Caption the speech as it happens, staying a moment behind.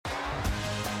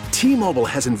T-Mobile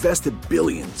has invested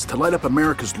billions to light up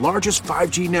America's largest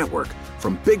 5G network,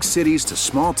 from big cities to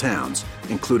small towns,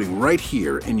 including right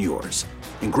here in yours.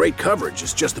 And great coverage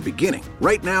is just the beginning.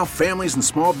 Right now, families and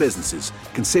small businesses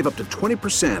can save up to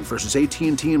 20% versus AT&T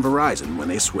and Verizon when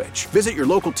they switch. Visit your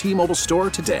local T-Mobile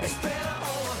store today.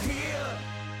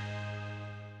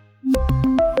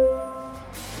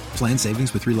 Plan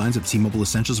savings with 3 lines of T-Mobile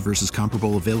Essentials versus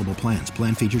comparable available plans.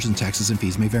 Plan features and taxes and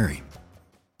fees may vary.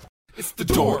 It's the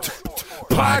Dork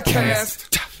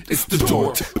Podcast. It's the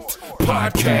Dork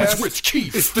Podcast. Rich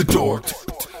Keefe. It's the Dork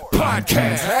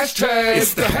Podcast. Hashtag.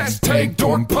 It's the hashtag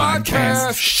Dork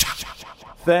Podcast.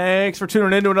 Thanks for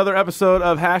tuning in to another episode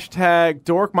of Hashtag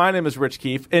Dork. My name is Rich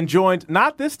Keefe, and joined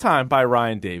not this time by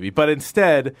Ryan Davey, but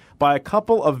instead by a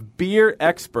couple of beer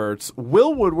experts,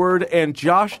 Will Woodward and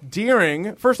Josh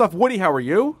Deering. First off, Woody, how are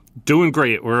you? Doing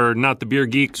great. We're not the beer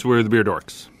geeks, we're the beer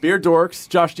dorks. Beer dorks.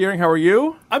 Josh Deering, how are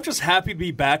you? I'm just happy to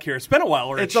be back here. It's been a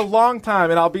while, Rich. It's a long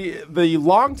time, and the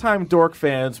longtime dork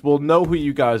fans will know who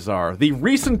you guys are. The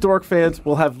recent dork fans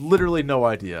will have literally no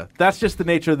idea. That's just the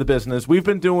nature of the business. We've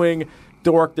been doing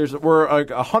dork. We're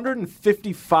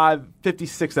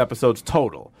 56 episodes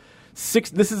total.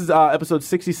 This is episode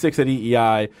 66 at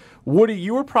EEI. Woody,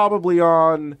 you were probably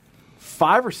on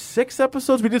 5 or 6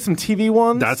 episodes. We did some TV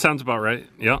ones. That sounds about right.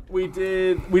 Yeah. We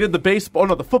did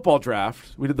the football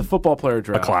draft. We did the football player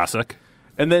draft. A classic.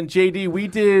 And then, JD, we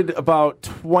did about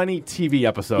 20 TV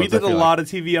episodes. We did a lot of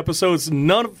TV episodes,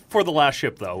 none for The Last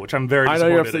Ship, though, which I'm very disappointed I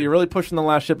know you're upset. You're really pushing The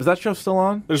Last Ship. Is that show still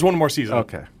on? There's one more season.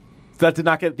 Okay. So that did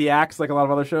not get the axe like a lot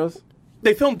of other shows?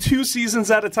 They filmed 2 seasons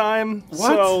at a time.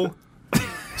 What?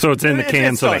 So it's in the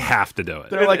can, so done. they have to do it.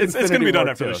 They're like it's going to be done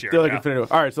after this year. They're like yeah. Infinity War.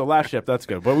 All right, so Last Ship, that's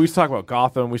good. But we used to talk about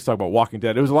Gotham. We used to talk about Walking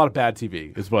Dead. It was a lot of bad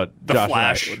TV, is what The Josh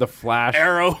Flash. and I, The Flash.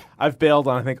 Arrow. I've bailed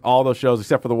on, I think, all those shows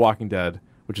except for The Walking Dead,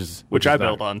 which I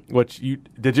bailed on.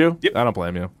 Did you? Yep. I don't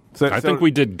blame you. I think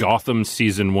we did Gotham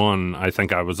season 1. I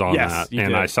think I was on Yes, that, you and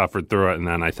did. I suffered through it, and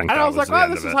then I think And that I was like, the oh,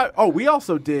 end this of is it. how. Oh, we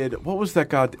also did, what was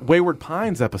that Wayward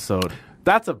Pines episode?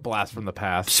 That's a blast from the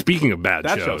past. Speaking of bad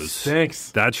That show shows,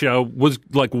 stinks. that show was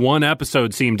like one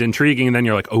episode seemed intriguing, and then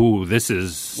you're like, oh, this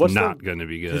is not going to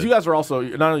be good. Because you guys are also,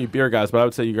 not only beer guys, but I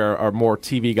would say you are more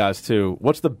TV guys too.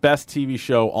 What's the best TV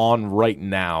show on right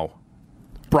now?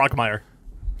 Brockmire.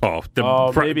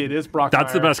 Maybe it is Brockmire.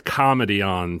 That's the best comedy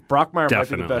on. Brockmire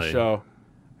definitely. might be the best show.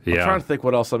 Yeah. I'm trying to think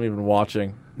what else I'm even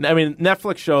watching. I mean,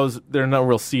 Netflix shows, there's no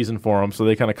real season for them, so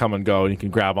they kind of come and go, and you can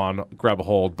grab a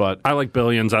hold. But I like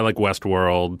Billions. I like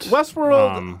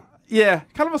Westworld. Yeah,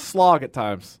 kind of a slog at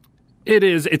times. It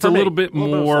is. It's For a me, little bit a little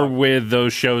bit of more fun. with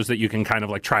those shows that you can kind of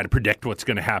like try to predict what's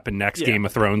going to happen next, Yeah. Game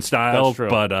of Thrones style. That's true.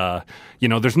 But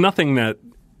there's nothing that,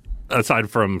 aside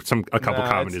from a couple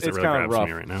comedies, it's that really kinda grabs rough.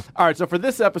 me right now. All right, so for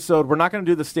this episode, we're not going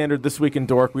to do the standard This Week in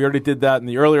Dork. We already did that in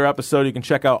the earlier episode. You can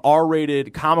check out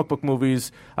R-rated comic book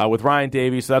movies with Ryan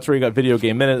Davey. So that's where you got Video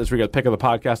Game Minute. That's where you got Pick of the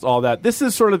Podcast, all that. This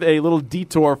is sort of a little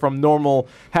detour from normal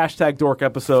Hashtag Dork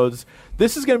episodes.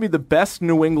 This is going to be the best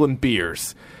New England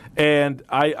beers. And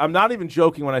I'm not even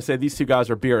joking when I say these two guys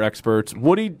are beer experts.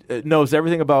 Woody knows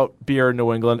everything about beer in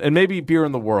New England and maybe beer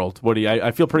in the world. Woody,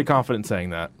 I feel pretty confident in saying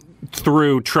that.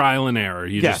 Through trial and error.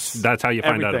 That's how you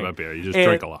find Everything. out about beer. You just And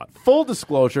drink a lot. Full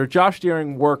disclosure, Josh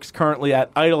Deering works currently at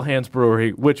Idle Hands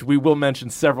Brewery, which we will mention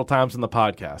several times in the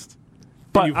podcast.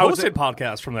 But You've I would say hosted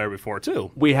podcasts from there before, too.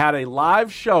 we had a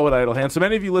live show at Idle Hands. So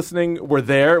many of you listening were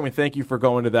there, and we thank you for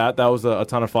going to that. That was a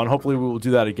ton of fun. Hopefully we will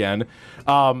do that again.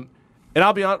 And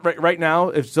I'll be honest, right now,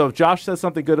 if Josh says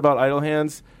something good about Idle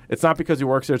Hands, it's not because he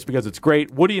works there, it's because it's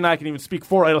great. Woody and I can even speak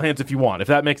for Idle Hands if you want. If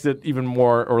that makes it even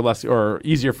more or less or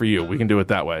easier for you, we can do it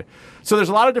that way. So there's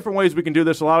a lot of different ways we can do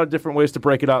this, a lot of different ways to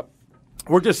break it up.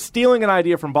 We're just stealing an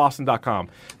idea from Boston.com.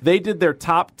 They did their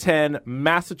top 10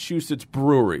 Massachusetts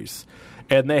breweries,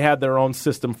 and they had their own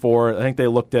system for it. I think they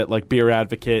looked at like Beer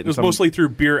Advocate. It was mostly through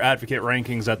Beer Advocate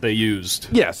rankings that they used.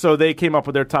 Yeah, so they came up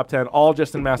with their top 10, all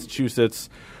just in Massachusetts.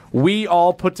 We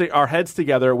all put our heads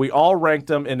together. We all ranked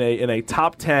them in a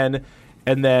top 10,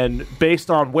 and then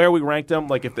based on where we ranked them,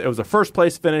 like if it was a first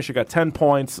place finish, it got 10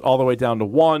 points all the way down to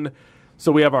 1.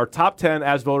 So we have our top 10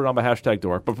 as voted on by Hashtag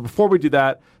Dork. But before we do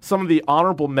that, some of the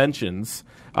honorable mentions.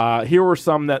 Here were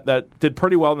some that did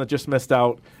pretty well and that just missed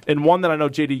out. And one that I know,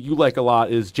 JD, you like a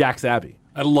lot is Jack's Abbey.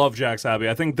 I love Jack's Abbey.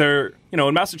 I think they're,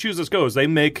 in Massachusetts goes, they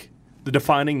make the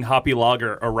defining hoppy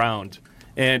lager around.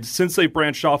 And since they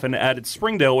branched off and added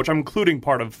Springdale, which I'm including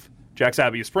part of Jack's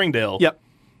Abbey is Springdale, Yep.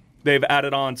 they've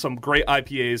added on some great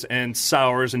IPAs and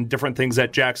sours and different things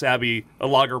that Jack's Abbey, a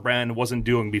lager brand, wasn't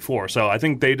doing before. So I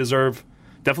think they deserve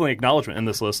definitely acknowledgement in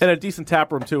this list. And a decent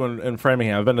tap room, too, in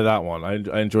Framingham. I've been to that one.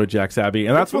 I enjoyed Jack's Abbey.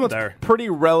 And that's one that's there. pretty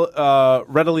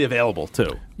readily available,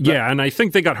 too. Yeah, and I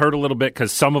think they got hurt a little bit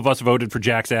because some of us voted for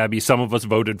Jack's Abbey, some of us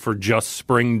voted for just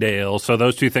Springdale. So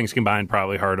those two things combined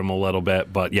probably hurt them a little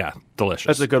bit. But yeah, delicious.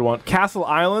 That's a good one. Castle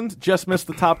Island just missed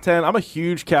the top 10. I'm a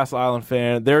huge Castle Island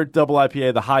fan. Their double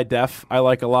IPA, the High Def, I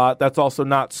like a lot. That's also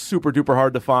not super duper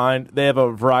hard to find. They have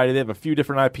a variety. They have a few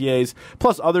different IPAs,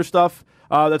 plus other stuff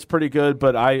that's pretty good.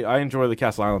 But I enjoy the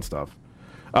Castle Island stuff.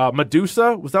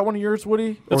 Medusa, was that one of yours,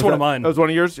 Woody? That's one of mine. That was one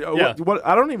of yours? Yeah. What,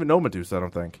 I don't even know Medusa, I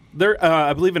don't think. They're,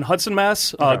 I believe, in Hudson,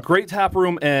 Mass. Great tap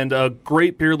room and a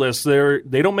great beer list.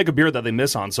 They don't make a beer that they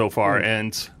miss on so far,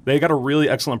 and they got a really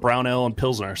excellent brown ale and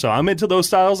Pilsner. So I'm into those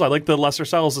styles. I like the lesser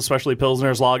styles, especially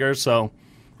Pilsners, lagers, so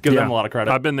give them a lot of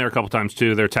credit. I've been there a couple times,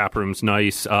 too. Their tap room's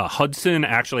nice. Hudson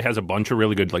actually has a bunch of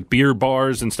really good beer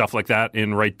bars and stuff like that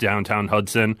in right downtown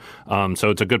Hudson.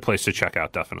 So it's a good place to check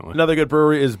out, definitely. Another good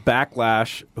brewery is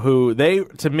Backlash, who they,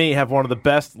 to me, have one of the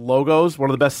best logos,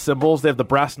 one of the best symbols. They have the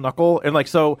brass knuckle. And,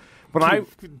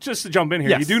 just to jump in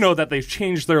here, Yes. you do know that they've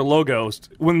changed their logos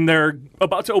when they're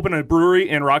about to open a brewery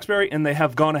in Roxbury, and they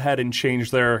have gone ahead and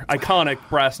changed their iconic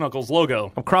brass knuckles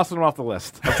logo. I'm crossing them off the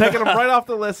list. I'm taking them right off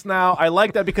the list now. I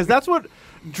like that because that's what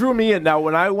drew me in. Now,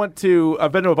 when I've been to a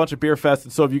bunch of beer fests,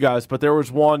 and so have you guys, but there was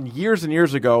one years and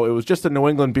years ago. It was just a New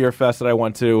England beer fest that I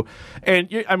went to. And,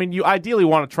 you ideally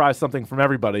want to try something from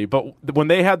everybody, but when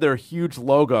they had their huge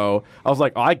logo, I was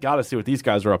like, I got to see what these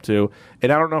guys are up to.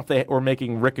 And I don't know if they were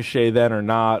making Ricochet then or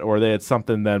not, or they had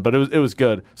something then, but it was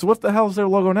good. So what the hell is their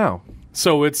logo now?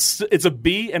 So it's a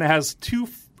B, and it has two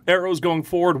arrows going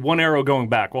forward, one arrow going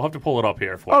back. We'll have to pull it up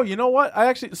here for Oh, you know what?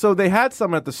 So they had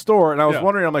some at the store, and I was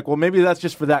wondering, I'm like, well, maybe that's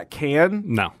just for that can?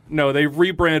 No, they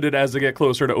rebranded as they get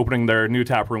closer to opening their new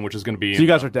tap room, which is going to be... So you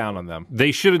guys are down on them.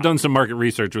 They should have done some market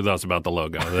research with us about the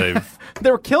logo.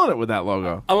 They were killing it with that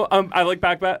logo. I like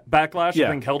Backlash. Yeah.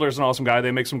 I think Helder's an awesome guy.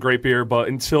 They make some great beer, but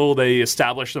until they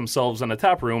establish themselves in a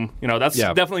tap room, that's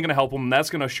definitely going to help them.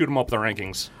 That's going to shoot them up the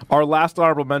rankings. Our last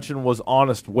honorable mention was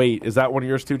Honest Weight. Is that one of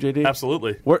yours too, JD?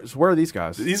 Absolutely. Where are these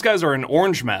guys? These guys are in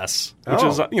Orange, Mass, which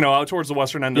is out towards the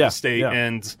western end of the state,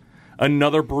 and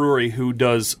another brewery who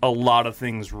does a lot of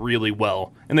things really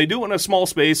well. And they do it in a small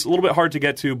space, a little bit hard to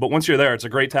get to, but once you're there, it's a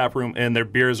great tap room, and their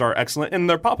beers are excellent, and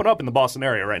they're popping up in the Boston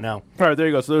area right now. All right, there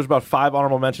you go. So there's about 5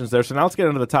 honorable mentions there. So now let's get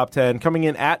into the top 10. Coming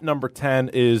in at number 10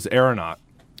 is Aeronaut.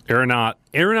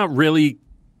 Aeronaut really,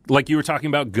 like you were talking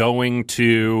about, going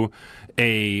to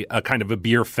a kind of a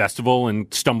beer festival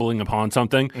and stumbling upon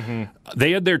something. Mm-hmm.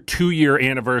 They had their 2-year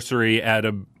anniversary at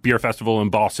a beer festival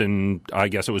in Boston, I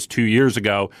guess it was 2 years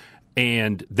ago.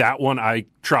 And that one I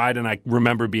tried, and I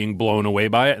remember being blown away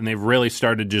by it. And they've really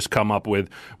started to just come up with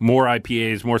more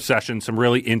IPAs, more sessions, some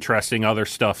really interesting other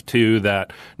stuff, too,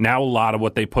 that now a lot of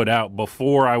what they put out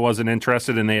before I wasn't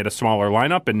interested, and they had a smaller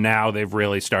lineup, and now they've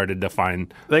really started to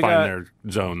find their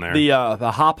zone there.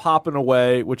 The Hoppin'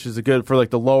 Away, which is good for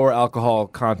the lower alcohol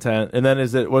content. And then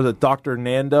was it Dr.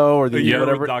 Nando or the year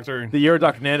whatever? The year of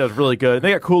Dr. Nando is really good.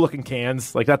 They got cool looking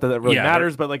cans. That really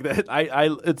matters, but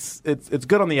it's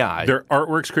good on the eye. Their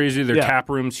artwork's crazy. Their tap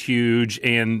room's huge,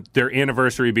 and their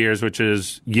anniversary beers, which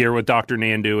is year with Dr.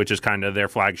 Nandu, which is kind of their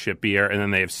flagship beer, and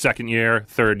then they have second year,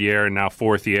 third year, and now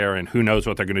fourth year, and who knows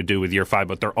what they're going to do with year 5,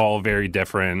 but they're all very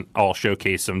different, all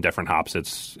showcase some different hops.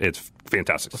 It's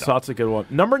fantastic stuff. So that's a good one.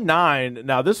 Number 9.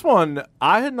 Now this one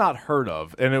I had not heard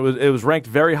of, and it was ranked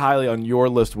very highly on your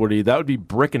list, Woody. That would be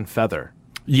Brick and Feather.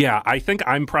 Yeah, I think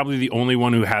I'm probably the only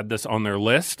one who had this on their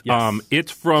list. Yes.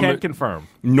 It's from Can't confirm.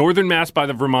 Northern Mass by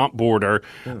the Vermont border.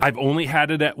 I've only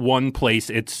had it at one place.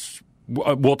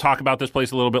 We'll talk about this place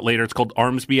a little bit later. It's called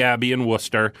Armsby Abbey in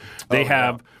Worcester. They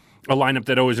have a lineup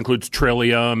that always includes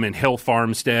Trillium and Hill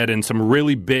Farmstead and some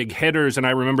really big hitters. And I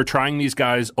remember trying these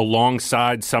guys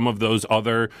alongside some of those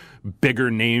other bigger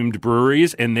named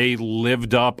breweries, and they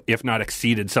lived up, if not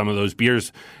exceeded, some of those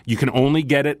beers. You can only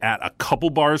get it at a couple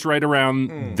bars right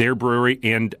around their brewery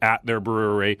and at their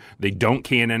brewery. They don't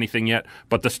can anything yet,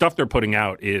 but the stuff they're putting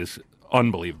out is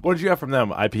unbelievable. What did you have from them?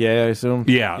 IPA, I assume?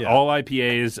 Yeah, all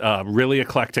IPAs, really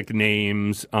eclectic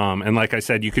names. And like I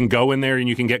said, you can go in there and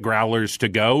you can get growlers to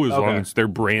go as long as they're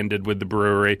branded with the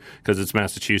brewery, because it's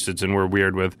Massachusetts and we're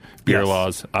weird with beer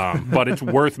laws. But it's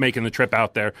worth making the trip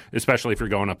out there, especially if you're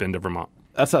going up into Vermont.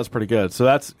 That sounds pretty good. So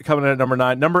that's coming in at number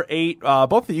 9. Number 8,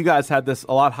 both of you guys had this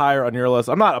a lot higher on your list.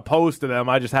 I'm not opposed to them.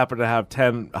 I just happen to have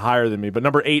 10 higher than me. But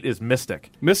number 8 is Mystic.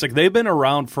 Mystic, they've been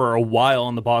around for a while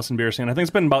in the Boston beer scene. I think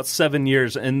it's been about 7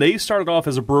 years. And they started off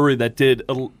as a brewery that did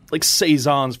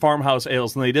saisons, farmhouse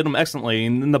ales, and they did them excellently.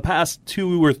 And in the past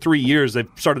 2 or 3 years, they've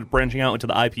started branching out into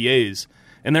the IPAs.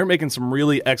 and they're making some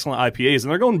really excellent IPAs,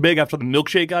 and they're going big after the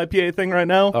milkshake IPA thing right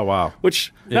now. Oh, wow.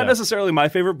 Which, not necessarily my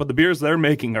favorite, but the beers they're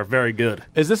making are very good.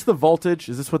 Is this the Voltage?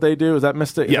 Is this what they do? Is that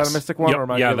Mystic? Yes. Is that a Mystic one? Yep. Or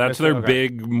am I Yeah, that's their Okay.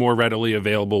 big, more readily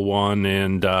available one,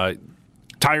 and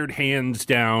Tired Hands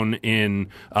down in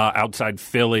outside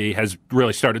Philly has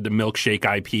really started the milkshake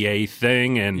IPA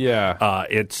thing, and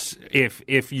it's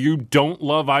if you don't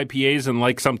love IPAs and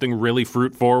like something really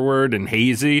fruit forward and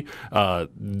hazy,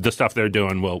 the stuff they're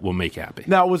doing will make you happy.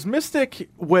 Now, was Mystic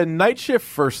when Night Shift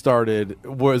first started?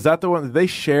 Was that the one? Did they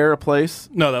share a place?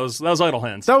 No, that was Idle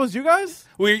Hands. That was you guys?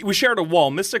 We shared a wall.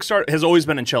 Mystic has always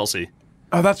been in Chelsea.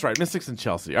 Oh, that's right. Mystics in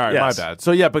Chelsea. All right, Yes. my bad.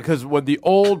 So, yeah, because when the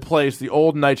old place, the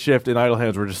old Night Shift and Idle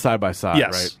Hands were just side by side,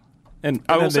 Yes. right? And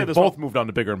I will say they this both moved on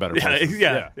to bigger and better places.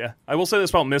 Yeah. I will say this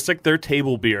about Mystic: their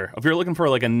table beer. If you're looking for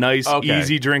like a nice,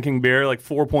 easy drinking beer, like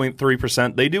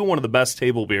 4.3%, they do one of the best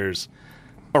table beers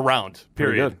around.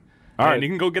 Period. Pretty good. All right. And you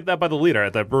can go get that by the liter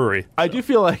at that brewery. I do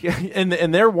feel like, and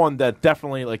they're one that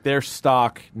definitely, like, their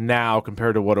stock now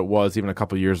compared to what it was even a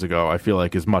couple years ago, I feel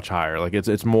like is much higher. Like,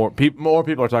 it's more more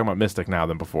people are talking about Mystic now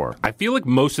than before. I feel like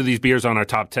most of these beers on our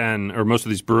top 10, or most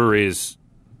of these breweries,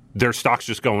 their stock's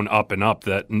just going up and up.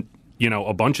 That, you know,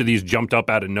 a bunch of these jumped up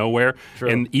out of nowhere,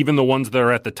 and even the ones that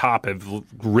are at the top have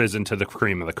risen to the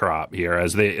cream of the crop here,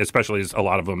 especially as a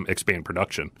lot of them expand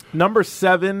production. Number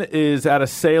 7 is out of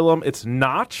Salem. It's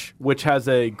Notch, which has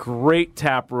a great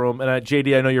tap room. And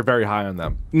JD, I know you're very high on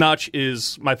them. Notch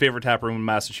is my favorite tap room in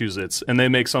Massachusetts, and they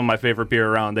make some of my favorite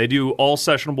beer around. They do all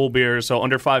sessionable beers, so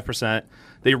under 5%.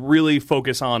 They really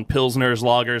focus on pilsners,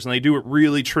 lagers, and they do it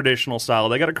really traditional style.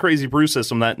 They got a crazy brew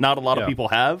system that not a lot of people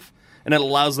have, and it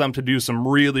allows them to do some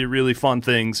really, really fun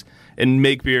things and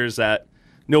make beers that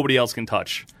nobody else can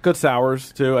touch. Good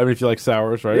sours, too. I mean, if you like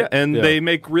sours, right? Yeah, and they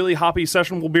make really hoppy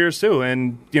sessionable beers, too.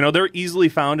 And, you know, they're easily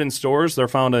found in stores. They're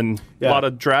found in a lot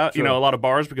of a lot of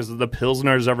bars because of the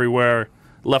pilsners everywhere.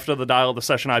 Left of the dial, the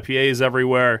session IPAs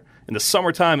everywhere. In the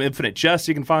summertime, Infinite Jest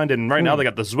you can find. And right now they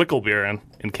got the Zwickel beer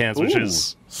in cans, which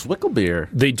is... Zwickel beer.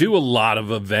 They do a lot of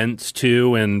events,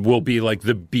 too, and will be like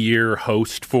the beer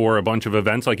host for a bunch of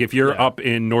events. Like if you're up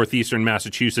in northeastern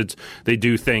Massachusetts, they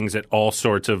do things at all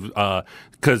sorts of...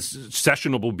 Because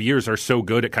sessionable beers are so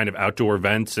good at kind of outdoor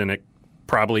events, and it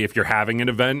probably if you're having an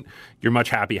event, you're much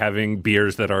happy having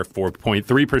beers that are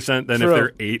 4.3% than if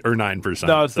they're 8 or 9%.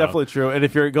 No, it's definitely true. And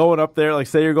if you're going up there, like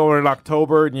say you're going in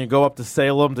October and you go up to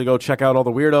Salem to go check out all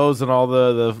the weirdos and all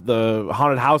the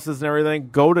haunted houses and everything,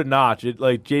 go to Notch.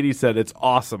 Like JD said, it's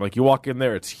awesome. Like you walk in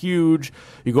there, it's huge.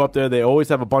 You go up there, they always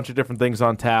have a bunch of different things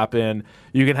on tap, and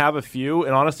you can have a few,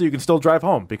 and honestly, you can still drive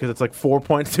home because it's like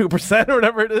 4.2% or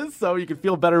whatever it is. So you can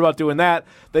feel better about doing that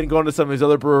than going to some of these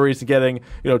other breweries and getting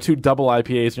 2 double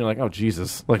IPAs, and you're like, oh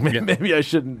Jesus, like maybe I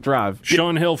shouldn't drive.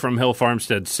 Sean Hill from Hill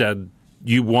Farmstead said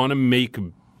you want to make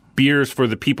beers for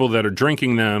the people that are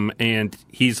drinking them, and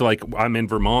he's like, I'm in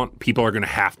Vermont, people are going to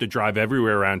have to drive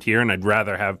everywhere around here, and I'd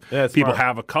rather have people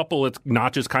have a couple. It's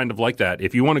not just kind of like that.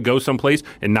 If you want to go someplace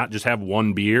and not just have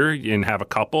one beer and have a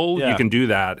couple, you can do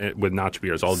that with Notch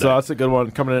beers all day. So that's a good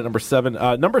one coming in at number 7.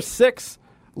 Number 6,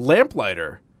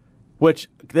 Lamplighter, which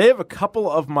they have a couple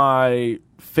of my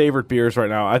favorite beers right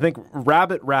now. I think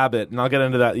Rabbit, and I'll get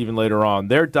into that even later on,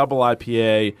 their double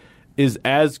IPA is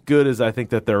as good as I think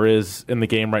that there is in the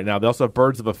game right now. They also have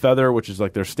Birds of a Feather, which is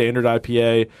like their standard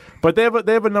IPA, but they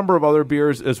have a number of other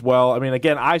beers as well. I mean,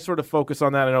 again, I sort of focus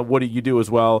on that. I know, Woody, you do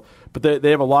as well, but they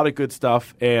have a lot of good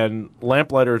stuff, and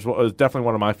Lamplighter is definitely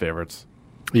one of my favorites.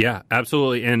 Yeah,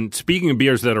 absolutely. And speaking of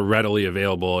beers that are readily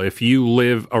available, if you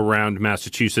live around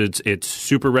Massachusetts, it's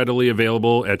super readily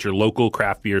available at your local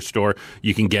craft beer store.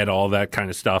 You can get all that kind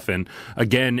of stuff. And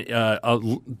again,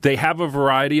 they have a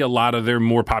variety. A lot of their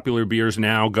more popular beers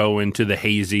now go into the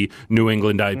hazy New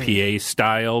England IPA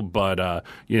style, but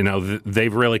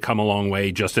they've really come a long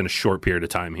way just in a short period of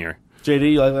time here.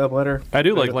 JD, you like Lamplighter? I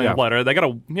do like Lamplighter. They got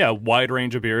a wide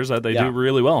range of beers that they do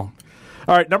really well.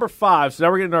 All right, number 5. So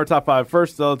now we're getting to our top 5.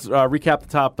 First, let's recap the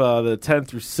top the 10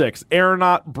 through 6.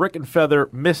 Aeronaut, Brick and Feather,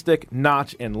 Mystic,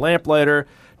 Notch, and Lamplighter.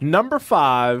 Number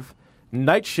 5,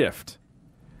 Night Shift.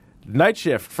 Night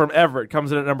Shift from Everett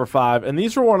comes in at number 5. And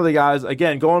these were one of the guys,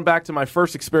 again, going back to my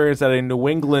first experience at a New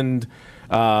England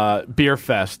beer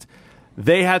fest.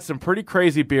 They had some pretty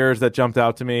crazy beers that jumped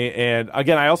out to me, and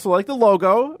again, I also like the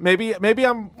logo. Maybe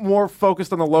I'm more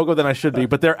focused on the logo than I should be,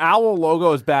 but their owl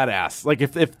logo is badass. Like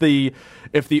if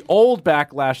the old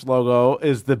Backlash logo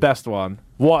is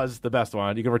was the best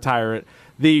one, you can retire it.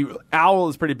 The owl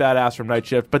is pretty badass from Night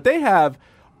Shift, but they have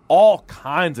all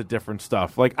kinds of different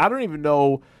stuff. Like I don't even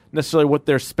know necessarily what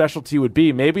their specialty would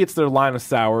be. Maybe it's their line of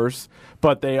sours,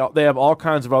 but they have all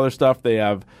kinds of other stuff. They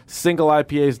have single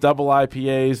IPAs, double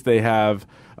IPAs. They have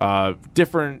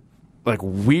different like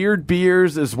weird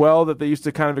beers as well that they used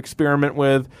to kind of experiment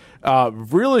with.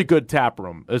 Really good tap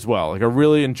room as well, like a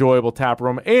really enjoyable tap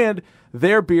room. And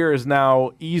their beer is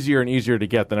now easier and easier to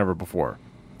get than ever before.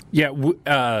 Yeah,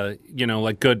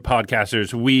 like good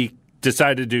podcasters, we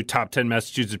decided to do top 10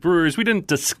 Massachusetts breweries. We didn't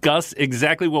discuss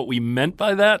exactly what we meant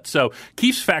by that, so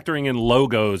Keith's factoring in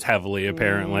logos heavily,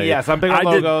 apparently. Yes, I'm big on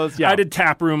logos. I did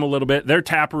tap room a little bit. Their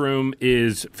tap room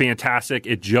is fantastic.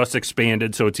 It just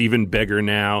expanded, so it's even bigger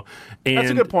now. And that's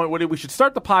a good point, Woody. We should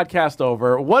start the podcast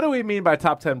over. What do we mean by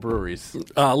top 10 breweries?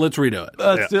 Let's redo it.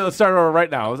 Let's start over right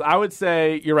now. I would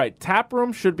say you're right. Tap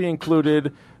room should be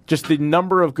included. Just the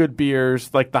number of good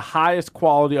beers, like the highest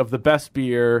quality of the best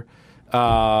beer.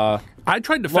 I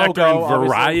tried to factor in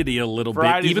variety a little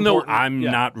bit, even though I'm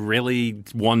not really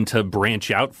one to branch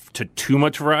out to too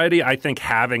much variety. I think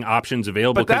having options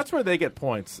available. But that's where they get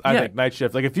points, I think, Night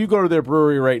Shift. Like if you go to their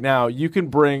brewery right now, you can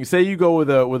bring, say you go with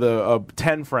a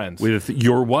 10 friends. With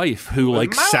your wife who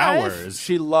likes sours.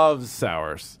 She loves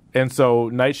sours. And so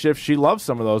Night Shift, she loves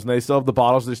some of those, and they still have the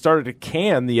bottles. They started to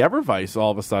can the Everweiss all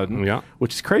of a sudden,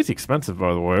 which is crazy expensive,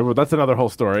 by the way. But that's another whole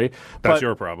story. That's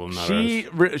your problem, not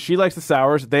ours. She likes the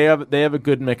sours. They have a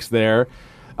good mix there.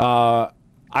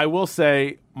 I will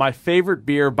say my favorite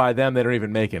beer by them they don't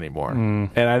even make anymore, and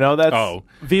I know that's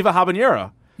Viva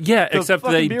Habanera. Yeah, except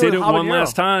they did it one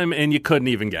last time, and you couldn't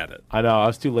even get it. I know. I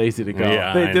was too lazy to go.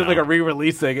 Yeah, they did like a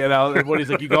re-releasing, and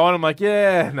Woody's like, "You going?" I'm like,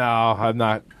 "Yeah, no, I'm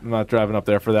not driving up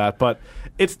there for that." But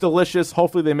it's delicious.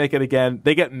 Hopefully, they make it again.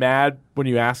 They get mad when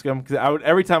you ask them because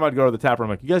every time I'd go to the tap room,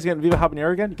 I'm like, "You guys getting Viva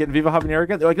Habanera again? You getting Viva Habanera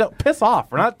again?" They're like, "No, piss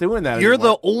off. We're not doing that." You're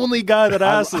anymore. the only guy that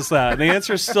asks us that. And the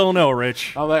answer is still no,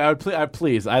 Rich. I'm like,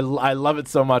 please. I love it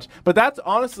so much. But that's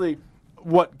honestly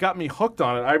what got me hooked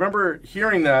on it. I remember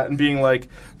hearing that and being like,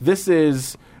 this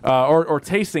is, or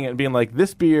tasting it and being like,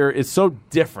 this beer is so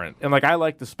different. And like, I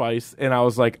like the spice. And I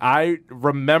was like, I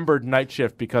remembered Night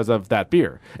Shift because of that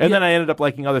beer. And then I ended up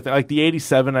liking other things. Like the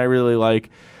 87, I really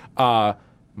like.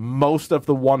 Most of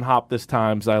the one hop this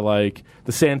times I like.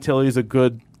 The Santilli is a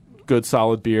good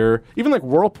solid beer. Even like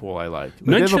Whirlpool I like.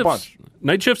 They have a bunch.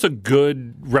 Night Shift's a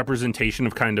good representation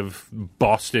of kind of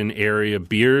Boston area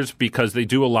beers because they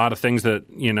do a lot of things that,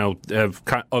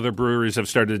 other breweries have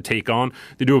started to take on.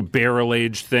 They do a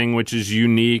barrel-aged thing, which is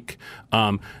unique.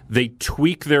 They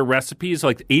tweak their recipes.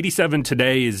 Like 87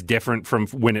 today is different from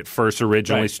when it first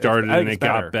originally started, and it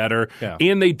got better. Yeah.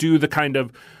 And they do the kind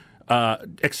of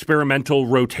experimental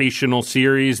rotational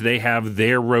series. They have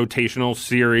their rotational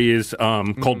series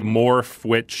called Morph,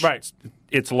 which... Right.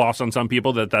 It's lost on some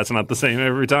people that's not the same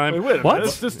every time. Wait, what?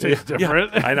 This tastes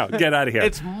different. Yeah, I know. Get out of here.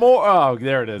 It's more. Oh,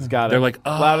 there it is. Got it. They're like,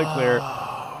 loud and clear.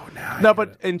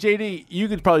 And JD, you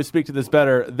could probably speak to this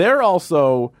better. They're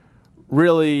also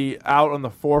really out on the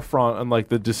forefront on like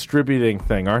the distributing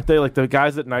thing, aren't they? Like the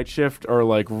guys at Night Shift are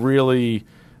like really,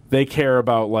 they care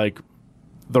about like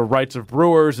the rights of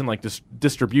brewers and like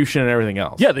distribution and everything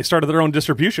else. Yeah, they started their own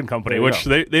distribution company, which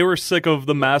they were sick of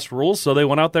the mass rules, so they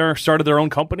went out there and started their own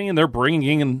company, and they're bringing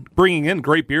in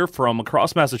great beer from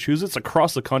across Massachusetts,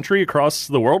 across the country, across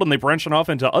the world, and they branching off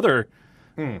into other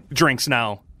drinks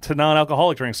now, to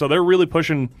non-alcoholic drinks. So they're really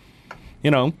pushing,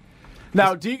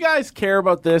 Now, do you guys care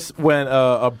about this when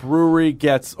a brewery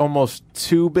gets almost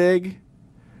too big?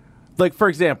 Like, for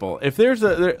example, if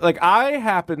I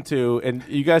happen to, and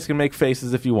you guys can make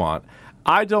faces if you want,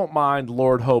 I don't mind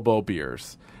Lord Hobo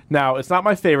beers. Now, it's not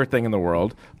my favorite thing in the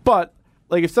world, but,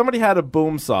 like, if somebody had a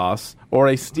Boom Sauce or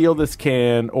a Steal This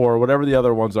Can or whatever the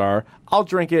other ones are, I'll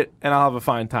drink it and I'll have a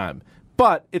fine time.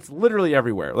 But it's literally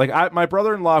everywhere. Like, my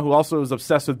brother-in-law, who also is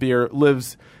obsessed with beer,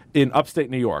 lives in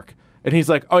upstate New York. And he's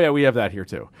like, oh, yeah, we have that here,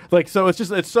 too. Like, so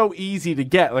it's so easy to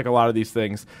get, like, a lot of these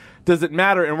things. Does it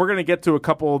matter? And we're going to get to a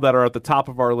couple that are at the top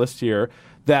of our list here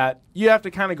that you have to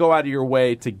kind of go out of your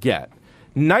way to get.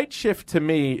 Night Shift, to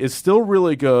me, is still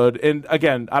really good. And,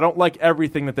 again, I don't like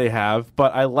everything that they have,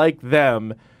 but I like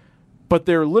them. But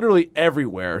they're literally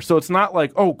everywhere. So it's not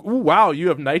like, oh, ooh, wow, you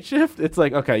have Night Shift? It's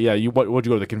like, okay, yeah, would you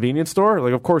go to the convenience store?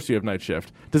 Like, of course you have Night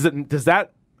Shift. Does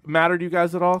that matter to you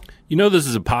guys at all? This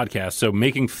is a podcast, so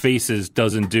making faces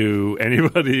doesn't do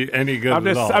anybody any good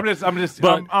at all.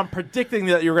 I'm predicting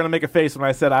that you're going to make a face when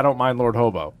I said I don't mind Lord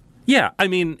Hobo. Yeah, I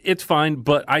mean, it's fine,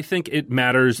 but I think it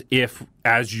matters if,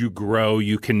 as you grow,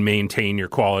 you can maintain your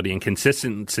quality and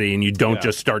consistency, and you don't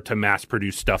just start to mass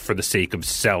produce stuff for the sake of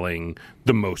selling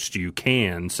the most you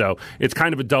can. So it's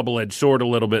kind of a double-edged sword a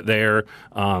little bit there.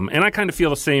 And I kind of feel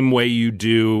the same way you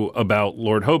do about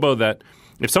Lord Hobo, that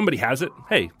If somebody has it,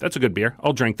 hey, that's a good beer.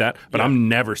 I'll drink that. But I'm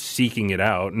never seeking it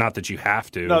out. Not that you have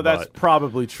to. No, that's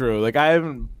probably true. Like, I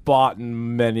haven't bought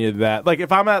many of that. Like,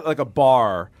 if I'm at, like, a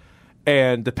bar,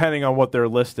 and depending on what their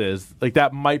list is, like,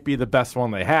 that might be the best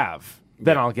one they have,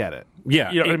 then I'll get it.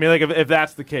 Yeah. You know what I mean? Like, if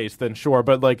that's the case, then sure.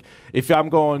 But, like, if I'm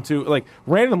going to, like,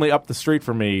 randomly up the street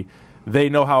from me, they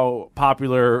know how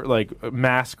popular, like,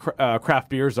 mass craft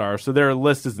beers are, so their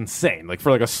list is insane. Like, for,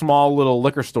 like, a small little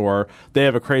liquor store, they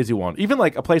have a crazy one. Even,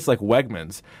 like, a place like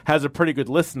Wegmans has a pretty good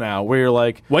list now, where you're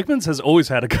like... Wegmans has always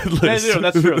had a good list.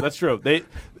 That's true.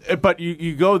 But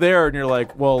you go there, and you're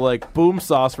like, well, like, Boom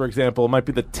Sauce, for example, might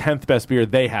be the 10th best beer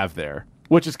they have there,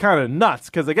 which is kind of nuts,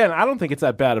 because, again, I don't think it's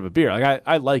that bad of a beer. Like,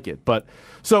 I like it. But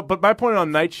my point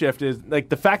on Night Shift is, like,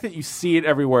 the fact that you see it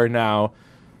everywhere now...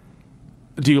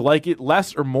 Do you like it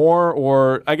less or more?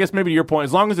 Or I guess maybe to your point,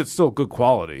 as long as it's still good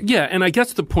quality. Yeah, and I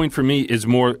guess the point for me is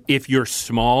more if you're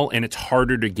small and it's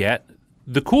harder to get.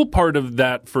 The cool part of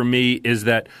that for me is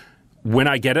that when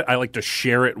I get it, I like to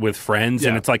share it with friends.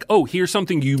 And it's like, oh, here's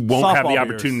something you won't have the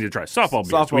opportunity to try. Softball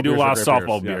beers. We do a lot of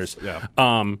softball beers. Yes.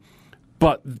 Yeah.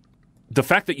 But the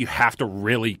fact that you have to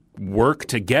really work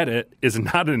to get it is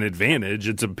not an advantage.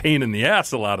 It's a pain in the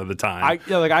ass a lot of the time.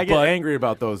 I get angry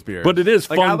about those beers. But it is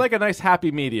fun. Like, I like a nice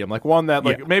happy medium, like one that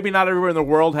maybe not everywhere in the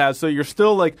world has. So you're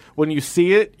still like, when you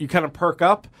see it, you kind of perk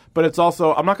up. But it's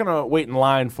also, I'm not going to wait in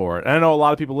line for it. And I know a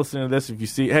lot of people listening to this, if you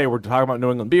see, hey, we're talking about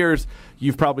New England beers,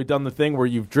 you've probably done the thing where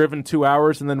you've driven 2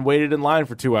 hours and then waited in line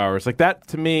for 2 hours. Like, that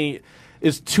to me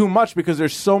is too much, because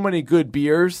there's so many good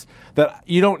beers that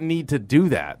you don't need to do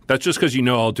that. That's just because you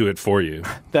know I'll do it for you.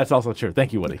 That's also true.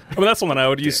 Thank you, Woody. I mean, that's something I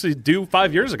would used to do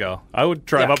 5 years ago. I would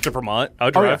drive up to Vermont. I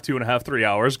would drive 2.5, 3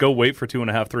 hours, go wait for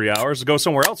 2.5, 3 hours, go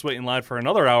somewhere else, wait in line for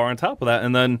another hour on top of that,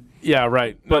 and then... Yeah,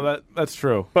 right. But that's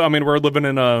true. But, I mean, we're living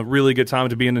in a really good time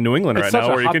to be in New England right now,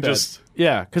 where you can just...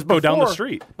 Yeah, because go down the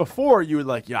street. Before, you were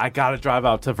like, I got to drive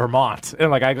out to Vermont, and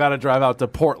like, I got to drive out to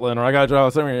Portland, or I got to drive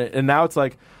out somewhere. And now it's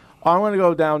like, I'm going to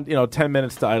go down, 10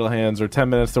 minutes to Idle Hands or 10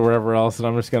 minutes to wherever else, and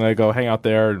I'm just going to go hang out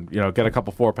there and, get a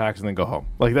couple 4-packs and then go home.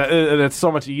 Like that, and it's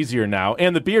so much easier now.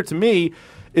 And the beer, to me,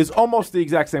 is almost the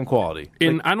exact same quality.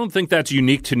 And I don't think that's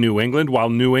unique to New England, while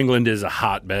New England is a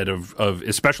hotbed of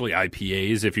especially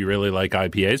IPAs, if you really like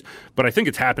IPAs. But I think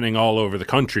it's happening all over the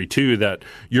country, too, that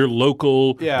your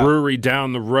local brewery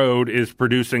down the road is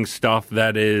producing stuff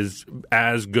that is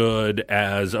as good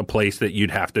as a place that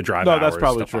you'd have to drive hours to find. No, that's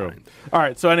probably true. All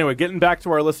right, so anyway, getting back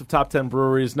to our list of top 10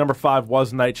 breweries, number 5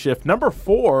 was Night Shift. Number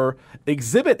 4,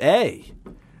 Exhibit A.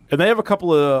 And they have a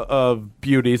couple of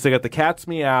beauties. They got the Cat's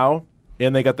Meow,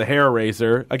 and they got the Hair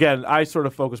Razor. Again, I sort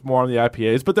of focus more on the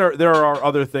IPAs, but there are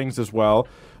other things as well.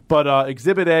 But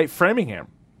Exhibit A, Framingham,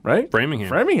 right?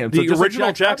 Framingham. The so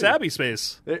original Jack's Abbey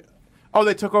space.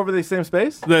 They took over the same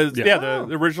space? The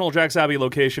original Jack's Abbey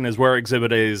location is where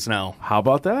Exhibit A is now. How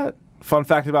about that? Fun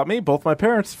fact about me, both my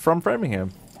parents from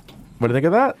Framingham. What do you think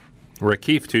of that? Rick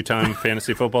Keefe, 2-time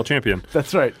fantasy football champion.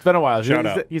 That's right. It's been a while. Shout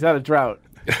out. He's had a drought.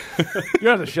 You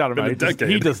don't have to shout him out.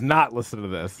 He does not listen to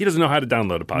this. He doesn't know how to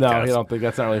download a podcast. No, I don't think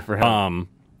that's not really for him.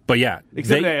 But yeah.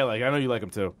 Exhibit A, I know you like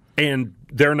him too. And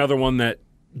they're another one that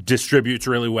distributes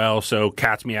really well. So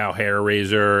Cat's Meow Hair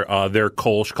Razor, their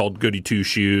Kolsch called Goody Two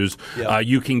Shoes. Yep.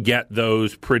 You can get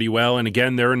those pretty well. And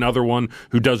again, they're another one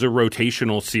who does a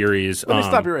rotational series. Let me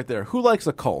stop you right there. Who likes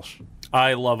a Kolsch?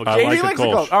 I love a Kolsch. I like a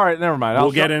Kolsch. All right, never mind.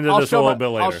 We'll get into this a little bit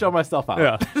later. I'll show myself out.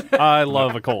 Yeah, I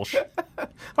love a Kolsch.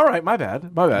 All right, my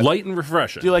bad. Light and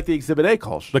refreshing. Do you like the Exhibit A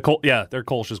Kolsch? Their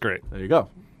Kolsch is great. There you go.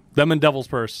 Them and Devil's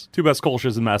Purse, 2 best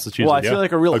Kolsch's in Massachusetts. Well, I feel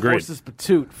like a real horse's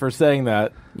patoot for saying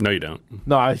that. No, you don't.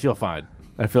 No, I feel fine.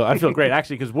 I feel great,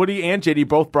 actually, because Woody and JD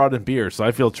both brought in beer, so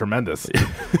I feel tremendous.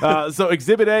 So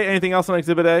Exhibit A, anything else on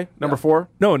Exhibit A? Number 4?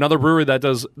 No, another brewery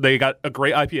that they got a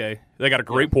great IPA, they got a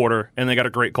great porter, and they got a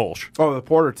great Kolsch. Oh, the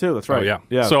porter, too. That's right. Oh,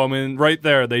 yeah. So, I mean, right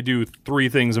there, they do 3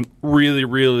 things really,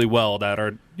 really well that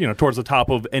are, towards the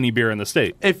top of any beer in the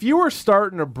state. If you were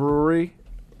starting a brewery,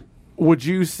 would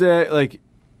you say,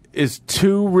 is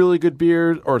 2 really good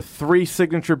beers or 3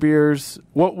 signature beers?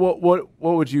 What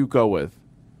would you go with?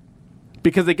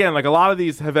 Because, again, a lot of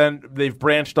these they've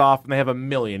branched off and they have a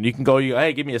million. You can go,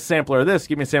 hey, give me a sampler of this,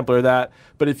 give me a sampler of that.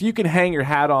 But if you can hang your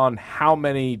hat on, how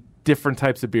many different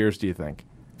types of beers do you think?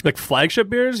 Like flagship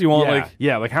beers? You want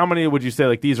how many would you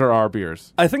say, these are our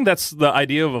beers? I think that's the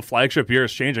idea of a flagship beer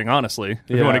is changing, honestly,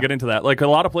 if you want to get into that. A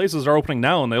lot of places are opening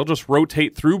now, and they'll just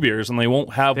rotate through beers, and they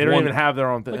won't have They don't even have their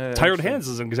own thing. Tired Hands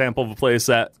is an example of a place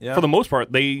that, for the most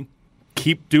part, they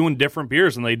keep doing different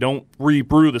beers, and they don't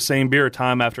rebrew the same beer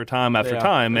time after time after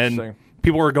time, and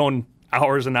people are going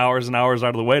hours and hours and hours out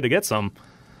of the way to get some.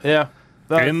 Yeah.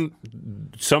 And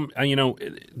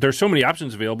there's so many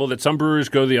options available that some brewers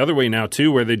go the other way now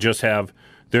too, where they just have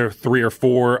their 3 or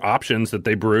 4 options that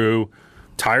they brew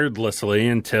tirelessly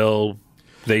until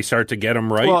they start to get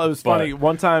them right. Well, it was funny.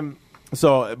 One time,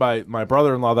 so my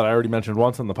brother-in-law that I already mentioned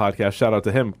once on the podcast, shout out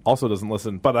to him, also doesn't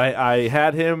listen, but I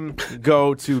had him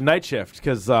go to night shift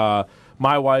because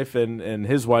my wife and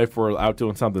his wife were out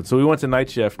doing something. So we went to night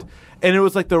shift, and it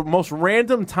was like the most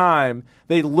random time.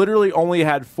 They literally only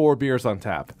had 4 beers on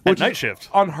tap. At night shift?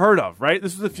 Unheard of, right?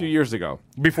 This was a few years ago.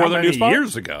 Before the new spot?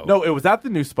 Years ago. No, it was at the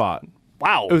new spot.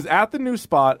 Wow. It was at the new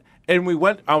spot, and we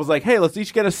went. I was like, hey, let's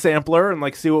each get a sampler and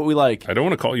like see what we like. I don't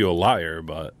want to call you a liar,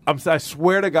 but I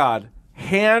swear to God,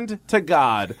 hand to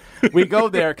God, we go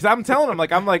there because I'm telling them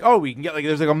oh, we can get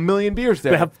there's like a million beers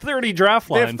there. They have 30 draft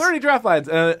lines. They have 30 draft lines,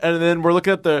 and then we're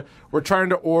looking at we're trying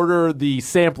to order the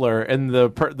sampler, and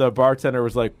the bartender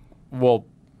was like, well,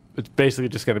 it's basically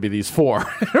just going to be these 4.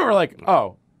 We're like,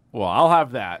 oh. Well, I'll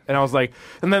have that. And I was like,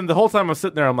 and then the whole time I'm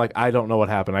sitting there, I'm like, I don't know what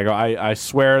happened. I go, I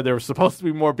swear there was supposed to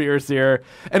be more beers here.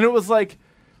 And it was like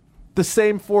the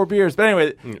same 4 beers. But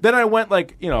anyway, then I went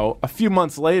a few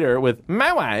months later with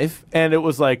my wife, and it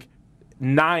was like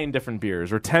 9 different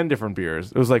beers or 10 different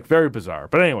beers. It was like very bizarre.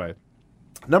 But anyway,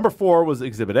 number 4 was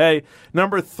Exhibit A.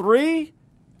 Number 3,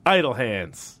 Idle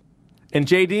Hands. And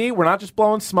JD, we're not just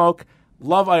blowing smoke.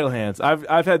 Love Idle Hands.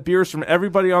 I've had beers from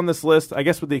everybody on this list, I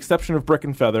guess with the exception of Brick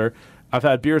and Feather. I've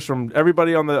had beers from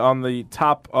everybody on the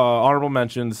top honorable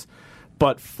mentions.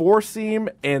 But 4-seam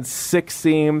and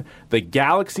 6-seam, the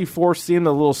Galaxy 4-seam,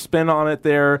 the little spin on it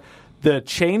there, the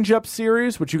Change-Up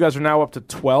series, which you guys are now up to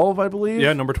 12, I believe.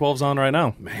 Yeah, number 12's on right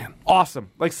now. Man. Awesome.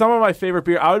 Like some of my favorite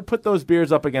beer. I would put those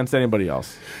beers up against anybody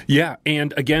else. Yeah,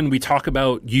 and again, we talk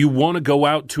about you want to go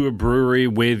out to a brewery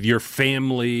with your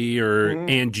family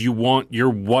and you want your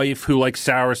wife who likes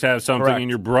sours to have something. Correct. And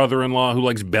your brother-in-law who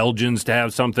likes Belgians to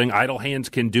have something. Idle Hands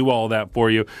can do all that for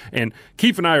you. And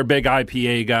Keith and I are big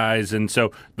IPA guys, and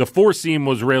so the 4-seam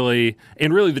was really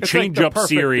the Change-Up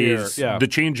series. Yeah. The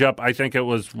Change-Up, I think it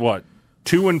was,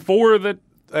 2 and 4 that...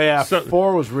 Yeah,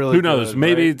 4 was really Who knows? good,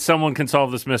 Maybe right? someone can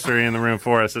solve this mystery in the room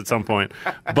for us at some point.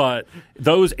 But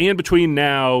those, and between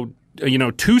now,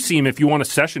 2-seam, if you want a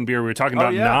session beer, we were talking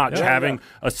about having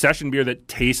a session beer that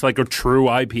tastes like a true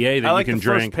IPA that you can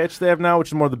drink. First pitch they have now, which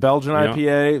is more the Belgian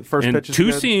IPA. First and pitch is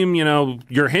 2-seam,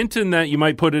 you're hinting that you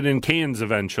might put it in cans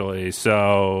eventually.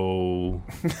 So,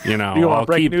 I'll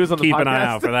keep an eye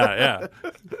out for that. Yeah.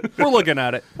 We're looking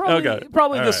at it.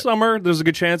 Probably this summer. There's a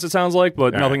good chance, it sounds like,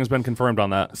 but nothing has been confirmed on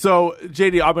that. So,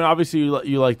 JD, I mean, obviously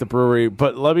you like the brewery,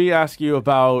 but let me ask you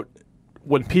about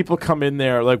when people come in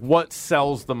there, what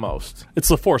sells the most? It's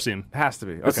the 4-seam. It has to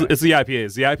be. Okay. It's the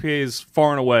IPAs. The IPAs far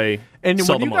and away and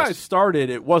sell when the you most. guys started,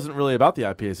 it wasn't really about the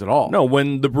IPAs at all. No,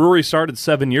 when the brewery started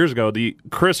 7 years ago,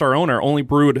 Chris, our owner, only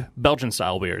brewed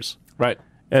Belgian-style beers. Right.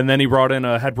 And then he brought in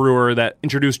a head brewer that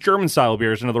introduced German-style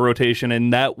beers into the rotation,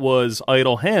 and that was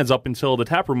Idle Hands up until the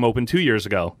taproom opened 2 years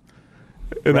ago.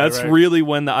 And that's really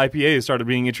when the IPA started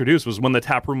being introduced, was when the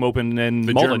tap room opened in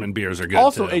the Malden. German beers are good.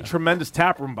 Also too. a tremendous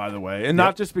tap room, by the way. And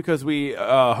not just because we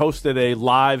hosted a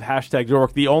live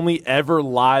 #Dork, the only ever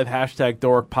live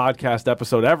 #Dork podcast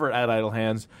episode ever at Idle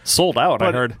Hands. Sold out,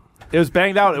 I heard. It was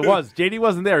banged out. It was. JD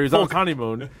wasn't there. He was on his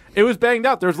honeymoon. It was banged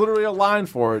out. There's literally a line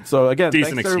for it. So, again, thanks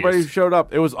to everybody who showed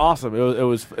up. It was awesome. It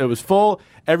was full.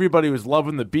 Everybody was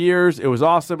loving the beers. It was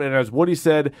awesome. And as Woody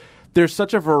said, there's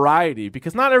such a variety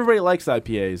because not everybody likes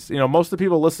IPAs. Most of the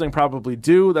people listening probably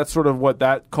do. That's sort of what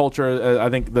that culture, I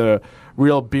think the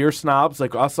real beer snobs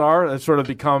like us are, have sort of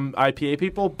become IPA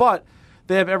people. But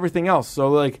they have everything else.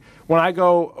 So, when I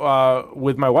go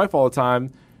with my wife all the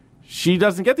time, she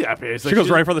doesn't get the IPAs. She goes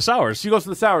right for the sours. She goes for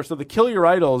the sours. So the Kill Your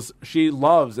Idols, she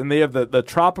loves, and they have the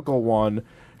tropical one.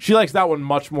 She likes that one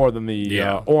much more than the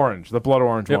orange, the blood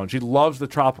orange one. She loves the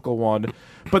tropical one.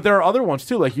 But there are other ones,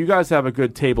 too. Like, you guys have a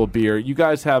good table beer. You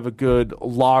guys have a good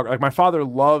lager. Like, my father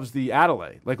loves the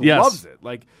Adelaide. Loves it.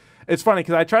 Like, it's funny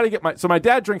because I try to get my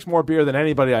dad drinks more beer than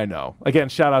anybody I know. Again,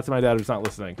 shout out to my dad who's not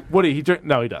listening. Woody,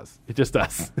 no, he does. He just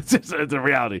does. It's a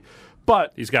reality.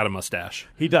 But he's got a mustache.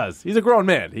 He does. He's a grown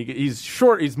man. He's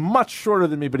short. He's much shorter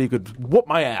than me, but he could whoop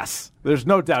my ass. There's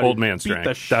no doubt. Old man beat strength.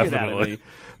 The shit Definitely. out of me.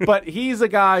 But he's a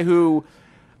guy who,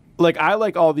 I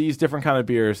like all these different kind of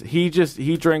beers. He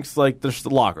drinks the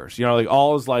lagers.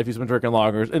 All his life he's been drinking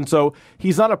lagers, and so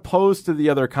he's not opposed to the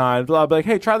other kind. But I'll be like,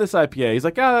 hey, try this IPA. He's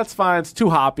like, that's fine. It's too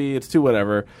hoppy. It's too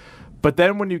whatever. But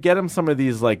then when you get him some of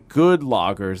these good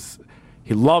lagers,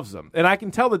 he loves them, and I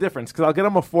can tell the difference because I'll get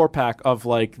him a 4-pack of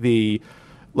the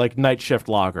night shift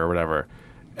lager or whatever,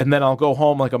 and then I'll go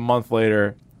home a month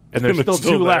later, And there's still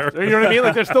two left. You know what I mean?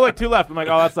 Like there's still like two left. I'm like,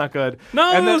 oh, that's not good.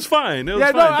 No, and it was fine. It was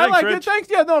fine. No, I Thanks, like Rich. it. Thanks.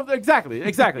 Yeah, no, exactly.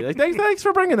 Like, thanks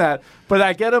for bringing that. But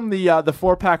I get him the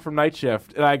 4-pack from Night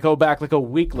Shift, and I go back like a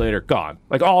week later, gone.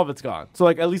 Like all of it's gone. So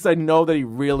like at least I know that he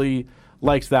really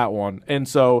likes that one. And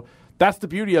so that's the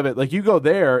beauty of it. Like you go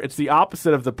there, it's the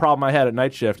opposite of the problem I had at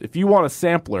Night Shift. If you want a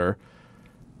sampler,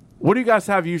 what do you guys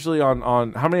have usually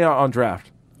on how many on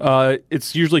draft?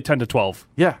 It's usually 10 to 12.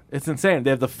 Yeah, it's insane.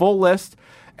 They have the full list.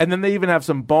 And then they even have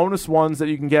some bonus ones that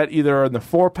you can get either in the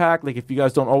 4-pack, like if you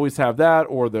guys don't always have that,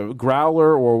 or the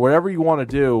Growler, or whatever you want to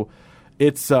do.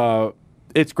 It's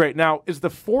great. Now, is the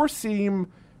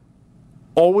 4-seam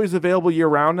always available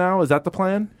year-round now? Is that the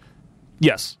plan?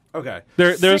 Yes. Okay.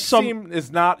 There's 6-seam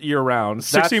is not year-round.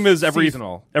 6-seam is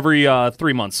seasonal. every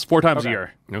 3 months, 4 times a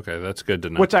year. Okay, that's good to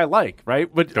know. Which I like,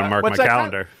 right? But, Gonna mark my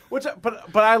calendar.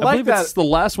 But I I like believe that. it's the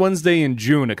last Wednesday in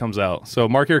June it comes out. So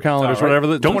mark your calendars, All right. whatever.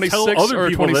 The Don't 26 tell other or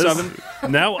people 27. this.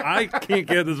 Now I can't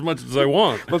get as much as I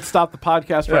want. Let's stop the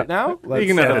podcast right now. You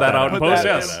can edit that out in post,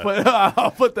 yes.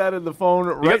 I'll put that in the phone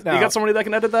right now. You got somebody that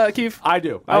can edit that, Keith? I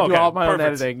do. I do okay. all my own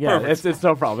Perfect. editing. Yeah, Perfect. it's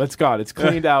no problem. It's gone. It's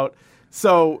cleaned out.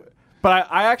 So, but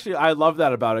I love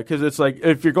that about it because it's like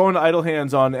if you're going to Idle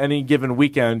Hands on any given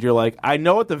weekend, you're like, I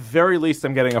know at the very least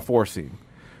I'm getting a 4-seam,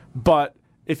 but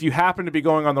if you happen to be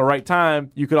going on the right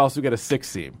time, you could also get a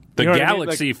 6-seam. The You know what I mean?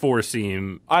 Galaxy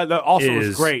 4-seam That also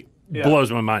was great. Yeah.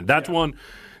 blows my mind. That's one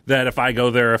that if I go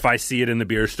there, if I see it in the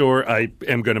beer store, I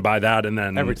am going to buy that and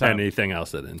then Every time. anything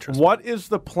else that interests me. What is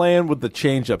the plan with the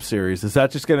change-up series? Is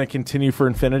that just going to continue for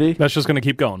infinity? That's just going to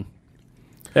keep going.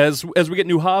 As we get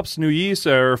new hops, new yeast,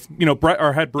 or Brett,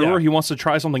 our head brewer, he wants to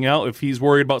try something out. If he's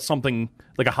worried about something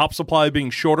like a hop supply being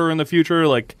shorter in the future,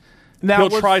 like he'll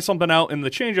try something out in the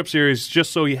change-up series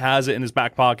just so he has it in his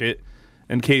back pocket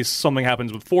in case something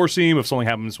happens with 4-seam, if something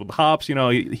happens with hops.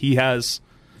 He has.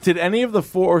 Did any of the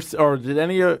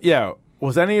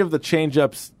was any of the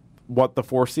change-ups what the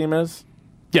 4-seam is?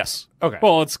 Yes. Okay.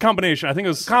 Well, it's a combination. I think it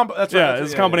was. That's right.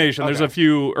 It's a combination. Yeah. There's Okay. a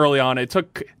few early on. It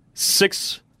took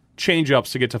 6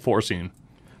 change-ups to get to 4-seam.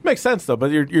 Makes sense though, but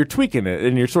you're tweaking it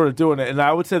and you're sort of doing it. And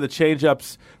I would say the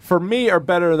change-ups for me are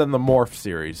better than the morph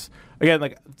series.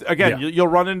 Again, you'll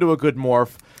run into a good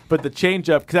morph, but the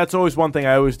change-up, because that's always one thing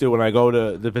I always do when I go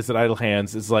to visit Idle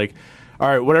Hands is like, all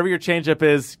right, whatever your change-up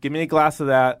is, give me a glass of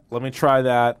that. Let me try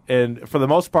that. And for the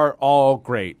most part, all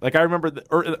great. Like I remember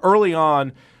early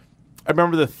on, I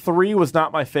remember the 3 was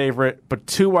not my favorite, but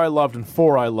 2 I loved and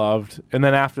 4 I loved. And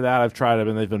then after that, I've tried them,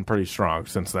 and they've been pretty strong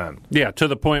since then. Yeah, to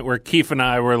the point where Keith and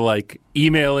I were like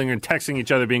emailing and texting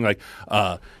each other, being like,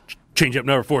 change up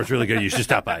number 4 is really good. You should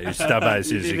stop by. You should stop by as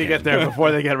soon as you need to can. get there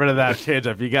before they get rid of that change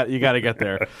up. You got to get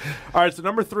there. All right, so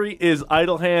number 3 is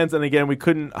Idle Hands, and again, we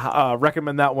couldn't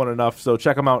recommend that one enough. So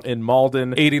check them out in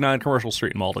Malden, 89 Commercial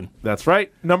Street in Malden. That's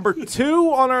right. Number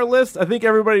 2 on our list, I think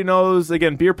everybody knows.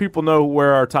 Again, beer people know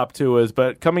where our top 2 is,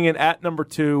 but coming in at number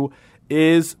 2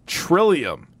 is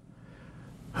Trillium,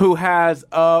 who has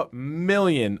 1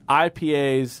 million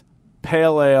IPAs,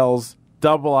 pale ales,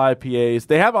 double IPAs.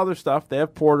 They have other stuff. They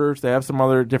have porters. They have some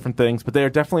other different things, but they are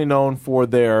definitely known for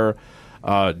their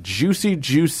juicy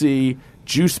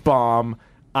juice bomb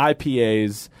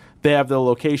IPAs. They have the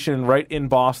location right in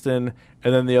Boston,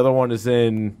 and then the other one is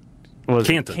in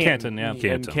Canton. Canton, yeah.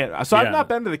 Canton. So I've Yeah. not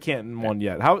been to the Canton one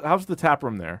yet. How's the tap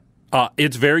room there?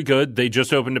 It's very good. They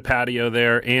just opened a patio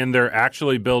there, and they're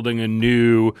actually building a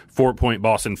new Fort Point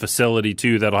Boston facility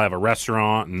too that'll have a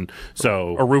restaurant and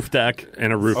so A roof deck.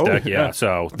 and a roof deck. Yeah,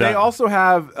 so They also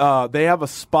have a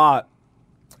spot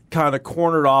kind of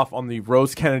cornered off on the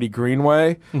Rose Kennedy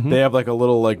Greenway. They have like a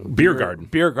little like Beer garden.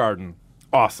 Beer garden.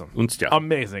 Awesome. Und ja.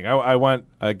 Amazing. I went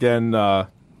again.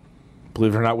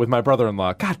 Believe it or not, with my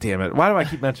brother-in-law. God damn it! Why do I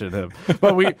keep mentioning him?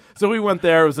 But we went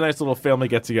there. It was a nice little family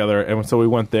get together, and so we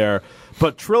went there.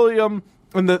 But Trillium,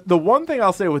 and the one thing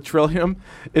I'll say with Trillium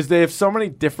is they have so many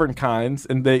different kinds,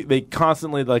 and they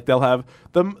constantly they'll have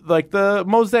the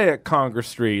Mosaic Congress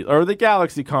Street or the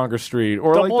Galaxy Congress Street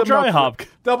or Double the dry hop.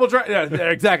 Double dry. Yeah,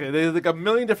 exactly. They have like 1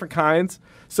 million different kinds.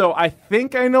 So I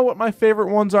think I know what my favorite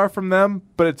ones are from them,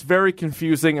 but it's very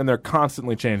confusing, and they're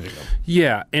constantly changing them.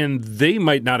 Yeah, and they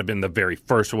might not have been the very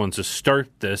first ones to start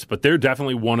this, but they're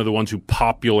definitely one of the ones who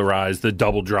popularized the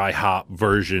double dry hop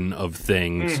version of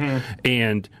things.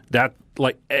 And that,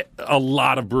 like a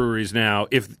lot of breweries now,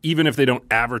 even if they don't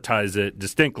advertise it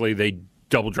distinctly, they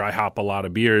double dry hop a lot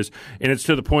of beers. And it's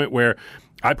to the point where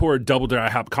I pour a double dry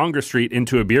hop Congress Street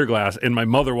into a beer glass, and my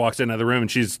mother walks into the room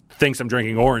and she thinks I'm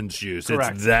drinking orange juice.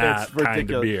 Correct. It's that It's kind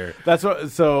of beer. That's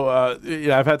what. So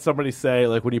I've had somebody say,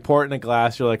 like, when you pour it in a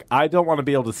glass, you're like, I don't want to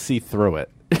be able to see through it.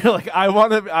 Like I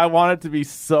want it to be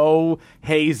so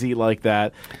hazy like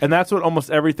that, and that's what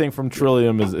almost everything from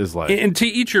Trillium is like. And to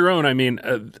each your own. I mean,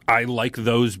 I like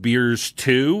those beers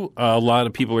too. A lot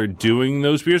of people are doing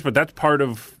those beers, but that's part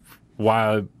of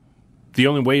why. The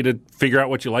only way to figure out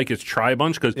what you like is try a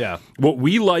bunch, because what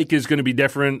we like is going to be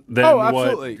different than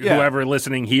what whoever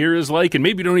listening here is like, and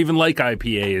maybe you don't even like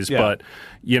IPAs, but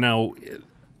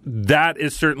that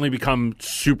has certainly become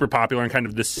super popular in kind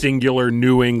of the singular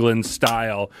New England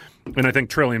style, and I think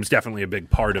Trillium's definitely a big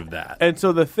part of that. And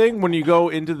so the thing, when you go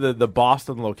into the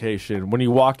Boston location, when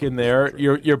you walk in there,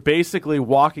 you're basically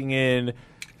walking in.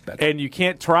 And you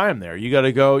can't try them there. You got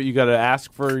to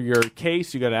ask for your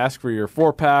case, you got to ask for your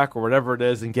 4-pack or whatever it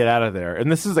is and get out of there.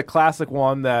 And this is a classic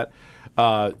one that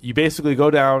you basically go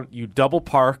down, you double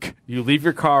park, you leave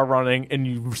your car running, and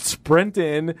you sprint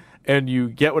in and you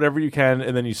get whatever you can,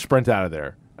 and then you sprint out of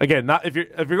there. Again, not if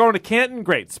you're going to Canton,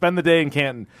 great, spend the day in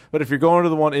Canton. But if you're going to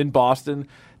the one in Boston,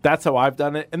 that's how I've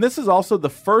done it. And this is also the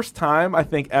first time, I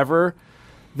think, ever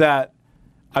that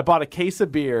I bought a case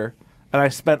of beer and I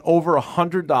spent over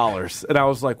 $100, and I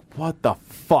was like, what the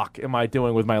fuck am I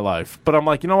doing with my life? But I'm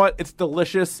like, you know what? It's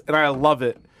delicious, and I love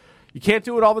it. You can't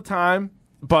do it all the time,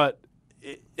 but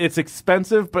it's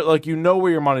expensive, but like you know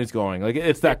where your money's going. Like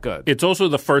it's that good. It's also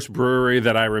the first brewery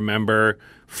that I remember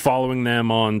following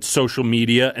them on social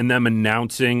media and them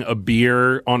announcing a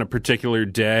beer on a particular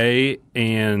day,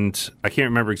 and I can't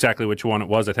remember exactly which one it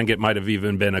was. I think it might have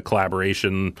even been a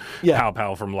collaboration, Pow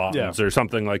Pow from Lawton's or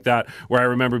something like that, where I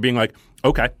remember being like,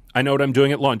 okay, I know what I'm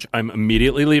doing at lunch. I'm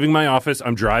immediately leaving my office.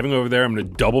 I'm driving over there. I'm going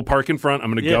to double park in front.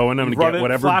 I'm going to go and I'm going to get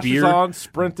whatever beer on,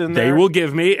 sprint in there. They will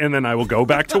give me, and then I will go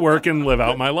back to work and live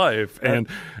out my life. And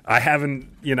I hadn't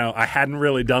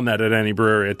really done that at any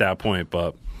brewery at that point,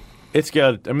 but it's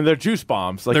good. I mean, they're juice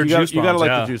bombs. Like you got to like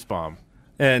the juice bomb.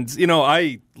 And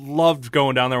I loved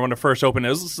going down there when it first opened. It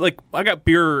was like I got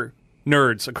beer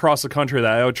nerds across the country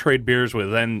that I would trade beers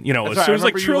with, and as soon as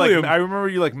like Trillium, I remember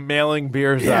you like mailing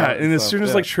beers out. And as soon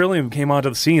as like Trillium came onto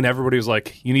the scene, everybody was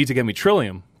like, "You need to get me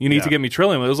Trillium. You need to get me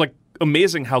Trillium." It was like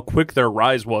amazing how quick their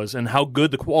rise was and how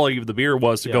good the quality of the beer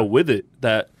was to go with it.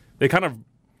 That they kind of,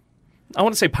 I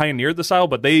want to say pioneered the style,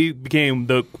 but they became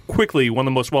quickly one of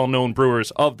the most well-known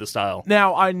brewers of the style.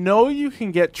 Now, I know you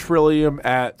can get Trillium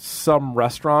at some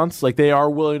restaurants. Like, they are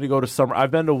willing to go to some.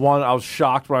 I've been to one. I was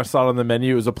shocked when I saw it on the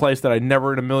menu. It was a place that I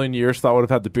never in a million years thought would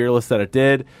have had the beer list that it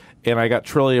did. And I got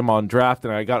Trillium on draft,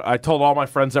 and I told all my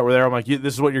friends that were there, I'm like,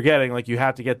 this is what you're getting. Like, you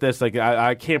have to get this. Like,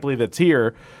 I can't believe it's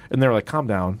here. And they were like, calm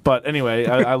down. But anyway,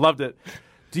 I loved it.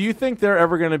 Do you think they're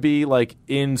ever going to be, like,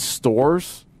 in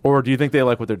stores? Or do you think they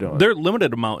like what they're doing? They're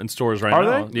limited amount in stores right now.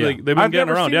 Are they? Yeah. They've been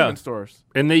getting around, them in stores.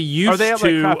 And they used to... Are they at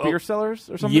like craft beer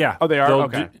sellers or something? Yeah. Oh, they are?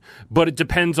 Okay. But it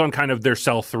depends on kind of their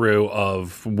sell-through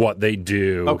of what they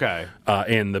do. Okay.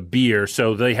 And the beer.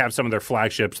 So they have some of their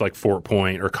flagships like Fort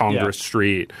Point or Congress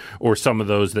Street or some of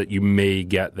those that you may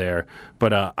get there.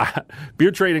 But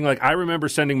beer trading, like I remember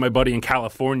sending my buddy in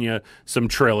California some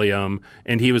Trillium,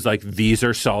 and he was like, these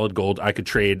are solid gold. I could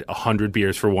trade 100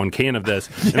 beers for one can of this.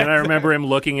 And then I remember him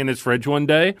looking in his fridge one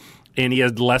day, and he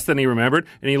had less than he remembered,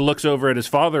 and he looks over at his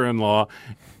father-in-law,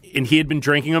 and he had been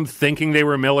drinking them thinking they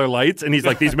were Miller Lights, and he's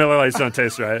like, these Miller Lights don't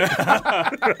taste right.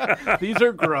 These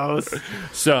are gross.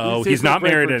 So he's not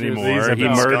married anymore. He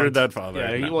murdered that father.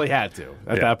 Yeah, he had to.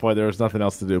 At that point, there was nothing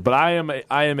else to do. But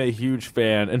I am a huge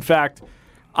fan. In fact,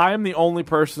 I am the only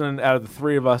person out of the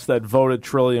three of us that voted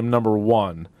Trillium number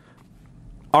one.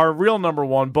 Our real number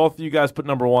one, both of you guys put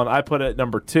number one. I put it at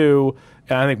number two,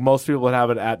 and I think most people would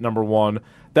have it at number one.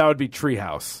 That would be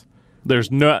Treehouse.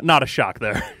 There's not a shock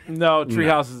there. No,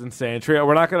 Treehouse is insane.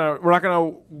 We're not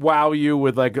gonna wow you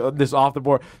with like this off the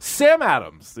board. Sam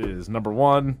Adams is number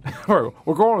one.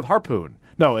 We're going with Harpoon.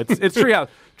 No, it's Treehouse.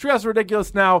 Treehouse is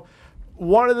ridiculous. Now,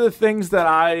 one of the things that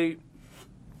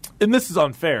and this is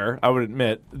unfair, I would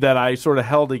admit, that I sort of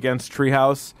held against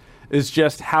Treehouse is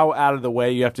just how out of the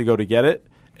way you have to go to get it,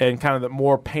 and kind of the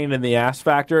more pain in the ass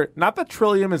factor. Not that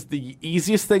Trillium is the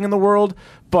easiest thing in the world,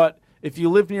 but if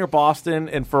you live near Boston,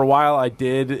 and for a while I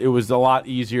did, it was a lot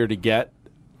easier to get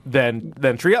than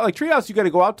Treehouse. Like Treehouse, you got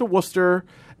to go out to Worcester,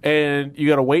 and you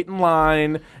got to wait in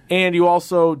line, and you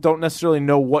also don't necessarily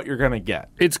know what you're going to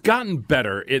get. It's gotten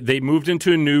better. They moved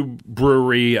into a new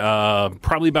brewery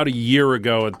probably about a year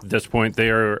ago at this point.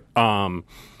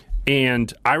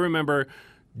 And I remember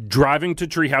driving to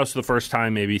Treehouse the first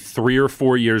time maybe 3 or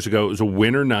 4 years ago. It was a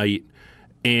winter night.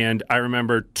 And I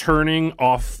remember turning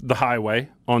off the highway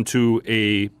onto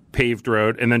a paved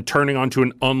road and then turning onto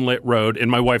an unlit road. And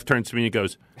my wife turns to me and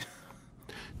goes,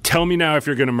 tell me now if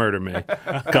you're going to murder me.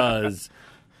 Because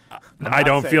I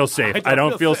don't feel safe. I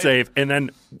don't feel safe. And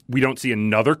then we don't see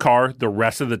another car the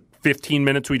rest of the 15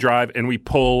 minutes we drive, and we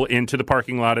pull into the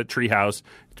parking lot at Treehouse.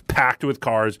 It's packed with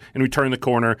cars, and we turn the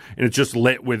corner, and it's just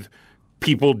lit with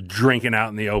people drinking out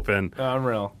in the open.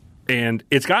 Unreal. And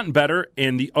it's gotten better.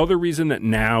 And the other reason that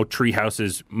now Treehouse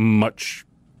is much...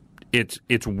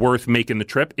 It's worth making the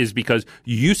trip is because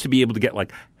you used to be able to get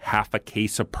like half a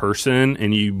case a person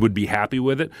and you would be happy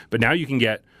with it. But now you can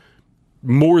get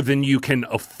more than you can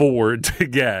afford to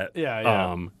get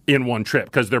in one trip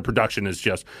because their production has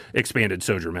just expanded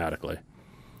so dramatically.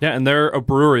 Yeah, and they're a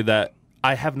brewery that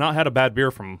I have not had a bad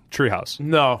beer from Treehouse.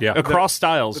 No. Yeah. Across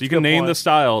styles. You can name the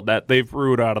style that they've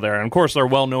brewed out of there. And, of course, they're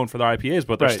well known for their IPAs,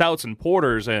 but their stouts and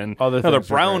porters and their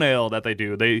brown ale that they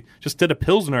do. They just did a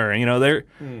Pilsner.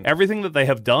 Everything that they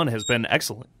have done has been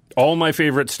excellent. All my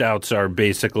favorite stouts are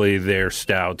basically their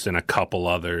stouts and a couple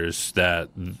others that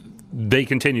they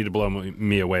continue to blow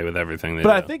me away with everything they do.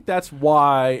 But I think that's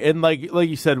why, and like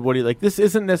you said, Woody, like this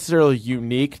isn't necessarily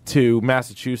unique to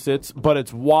Massachusetts, but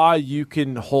it's why you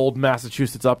can hold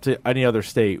Massachusetts up to any other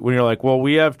state. When you're like, well,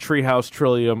 we have Treehouse,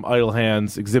 Trillium, Idle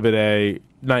Hands, Exhibit A,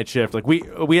 Night Shift. Like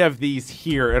we have these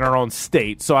here in our own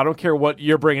state, so I don't care what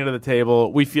you're bringing to the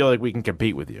table. We feel like we can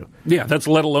compete with you. Yeah, that's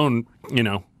let alone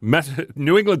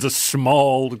New England's a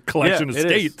small collection of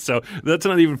states, so that's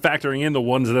not even factoring in the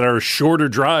ones that are a shorter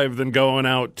drive than going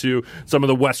out to some of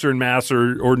the Western Mass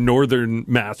or Northern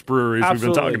Mass breweries we've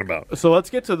been talking about. So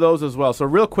let's get to those as well. So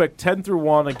real quick, 10 through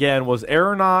 1 again was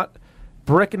Aeronaut,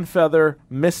 Brick and Feather,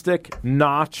 Mystic,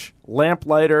 Notch,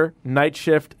 Lamplighter, Night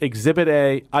Shift, Exhibit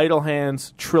A, Idle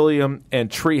Hands, Trillium, and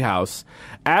Treehouse.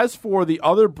 As for the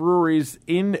other breweries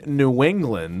in New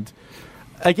England,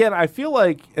 again, I feel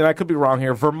like, and I could be wrong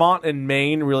here, Vermont and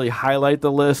Maine really highlight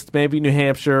the list. Maybe New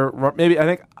Hampshire. Maybe, I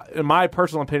think, in my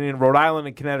personal opinion, Rhode Island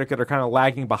and Connecticut are kind of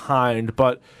lagging behind.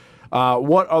 But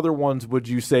what other ones would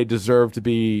you say deserve to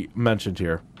be mentioned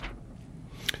here?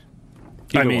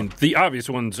 The obvious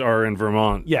ones are in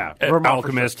Vermont. Yeah. Vermont,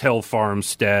 Alchemist, Hill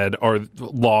Farmstead, or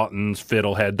Lawton's,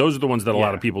 Fiddlehead. Those are the ones that a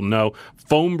lot of people know.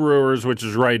 Foam Brewers, which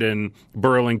is right in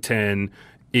Burlington,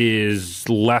 is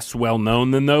less well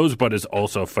known than those, but is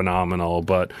also phenomenal.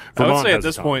 But Vermont, I would say at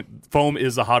this point, Foam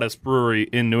is the hottest brewery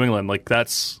in New England. Like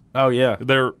that's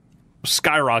they're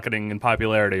skyrocketing in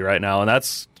popularity right now, and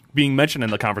that's being mentioned in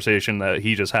the conversation that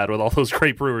he just had with all those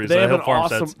great breweries. They have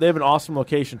an awesome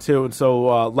location too. And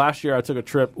so last year I took a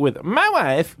trip with my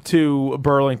wife to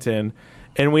Burlington,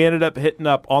 and we ended up hitting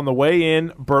up on the way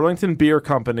in Burlington Beer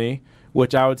Company,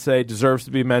 which I would say deserves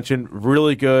to be mentioned.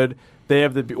 Really good. They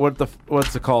have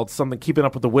what's it called? Something Keeping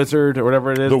Up with the Wizard or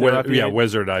whatever it is.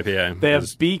 Wizard IPA. They have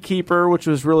Beekeeper, which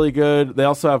was really good. They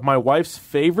also have my wife's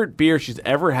favorite beer she's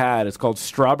ever had. It's called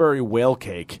Strawberry Whale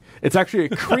Cake. It's actually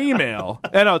a cream ale.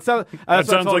 I know that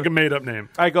sounds like a made-up name.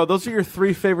 I go, those are your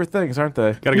three favorite things, aren't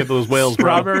they? Got to get those whales,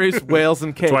 Strawberries, whales,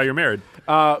 and cake. That's why you're married.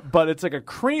 But it's like a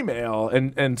cream ale,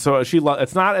 and so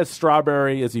it's not as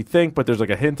strawberry as you think, but there's like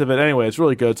a hint of it. Anyway, it's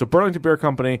really good. So Burlington Beer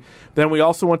Company. Then we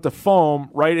also went to Foam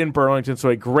right in Burlington, so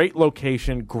a great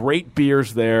location, great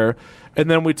beers there. And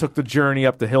then we took the journey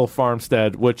up to Hill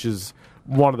Farmstead, which is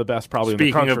one of the best probably in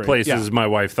the country. Speaking of places my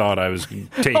wife thought I was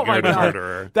taking her to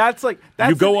murder. That's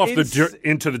you go off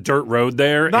into the dirt road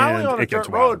there, not only on a dirt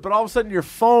road, but all of a sudden your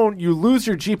phone, you lose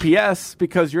your GPS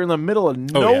because you're in the middle of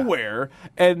nowhere,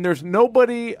 and there's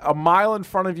nobody a mile in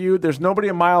front of you, there's nobody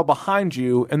a mile behind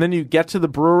you, and then you get to the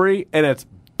brewery and it's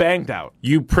banged out.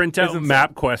 You print out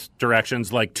MapQuest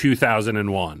directions like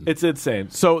 2001. It's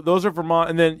insane. So those are Vermont,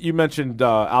 and then you mentioned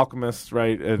Alchemist,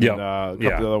 right? And a couple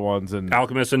of other ones. And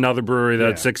Alchemist, another brewery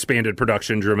that's expanded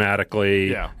production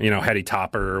dramatically. Yeah. Heady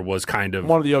Topper was kind of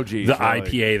one of the OGs. The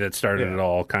IPA that started it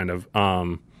all, kind of.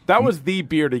 That was the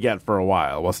beer to get for a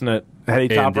while, wasn't it? Heady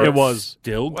Topper. It was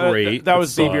still great. That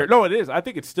was the beer. No, it is. I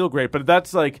think it's still great, but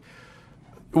that's like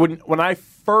when I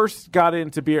first got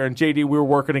into beer, and JD, we were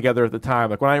working together at the time.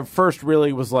 Like when I first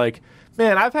really was like,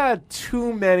 man, I've had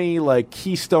too many like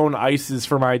Keystone Ices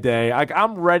for my day.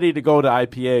 I'm ready to go to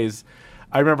IPAs.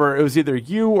 I remember it was either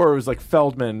you or it was like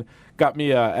Feldman got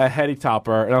me a Heady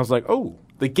Topper, and I was like, oh,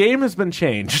 the game has been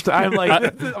changed. I'm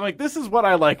like, this is what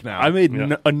I like now. I made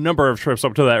a number of trips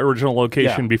up to that original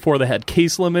location before they had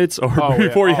case limits, or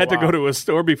before you had to go to a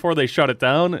store before they shut it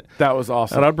down. That was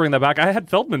awesome. And I'd bring that back. I had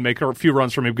Feldman make a few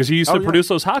runs for me because he used to produce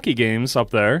those hockey games up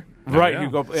there. Right. Yeah. You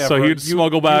go, yeah, So for he'd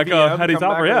smuggle back UVM, Hetty come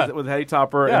Topper, back yeah. with Hetty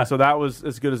Topper, Yeah. and so that was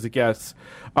as good as it gets.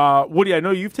 Woody, I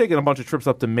know you've taken a bunch of trips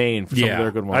up to Maine for some of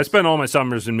their good ones. I spent all my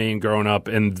summers in Maine growing up,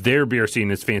 and their beer scene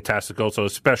is fantastic also,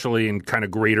 especially in kind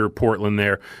of greater Portland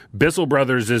there. Bissell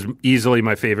Brothers is easily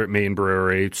my favorite Maine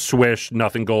brewery. Swish,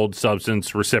 Nothing Gold,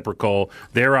 Substance, Reciprocal.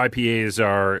 Their IPAs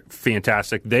are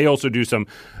fantastic. They also do some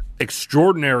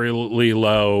extraordinarily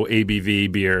low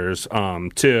ABV beers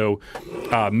too.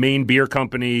 Maine Beer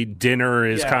Company Dinner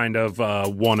is kind of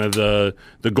one of the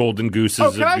golden gooses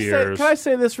of beers. Can I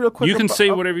say this real quick? You can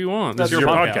say whatever you want. This is your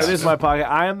podcast. It is my podcast.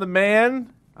 I am the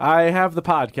man. I have the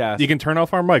podcast. You can turn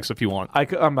off our mics if you want.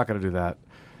 I'm not going to do that.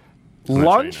 I'm not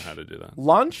Lunch. sure you know how to do that.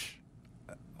 Lunch.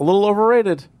 A little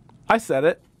overrated. I said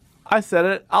it.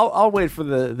 I'll wait for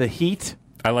the heat.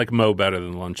 I like Mo better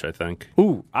than Lunch, I think.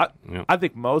 Ooh, I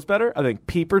think Mo's better. I think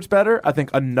Peeper's better. I think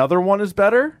another one is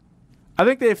better. I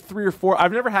think they have 3 or 4.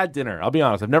 I've never had dinner. I'll be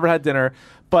honest. I've never had dinner,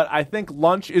 but I think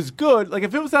Lunch is good. Like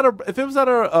if it was at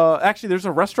a actually there's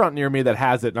a restaurant near me that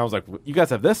has it, and I was like, you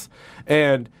guys have this,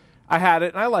 and I had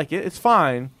it and I like it. It's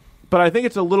fine. But I think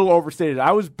it's a little overstated.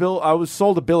 I was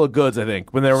sold a bill of goods, I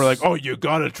think, when they were like, "Oh, you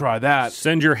gotta try that."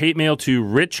 Send your hate mail to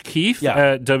Rich Keefe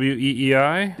at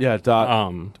WEEI. Yeah.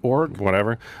 .org.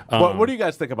 Whatever. What do you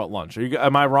guys think about Lunch?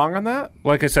 Am I wrong on that?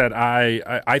 Like I said,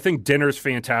 I think dinner's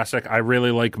fantastic. I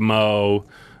really like Mo.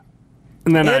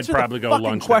 And then Answer I'd probably the go fucking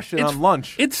Lunch. question on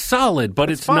Lunch. It's solid,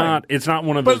 but it's fine. not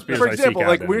one of those But beers for I example, seek out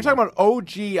like when you're talking anymore. about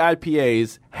OG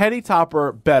IPAs, Hetty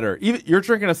Topper better. Even you're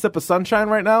drinking a sip of Sunshine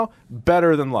right now,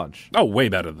 better than Lunch. Oh, way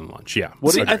better than Lunch. Yeah.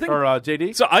 What do you I think- or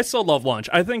JD? So I still love Lunch.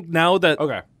 I think now that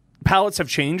palates have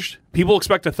changed, people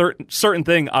expect a certain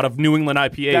thing out of New England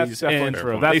IPAs. That's definitely and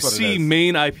true. They That's what it see is.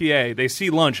 Maine IPA, they see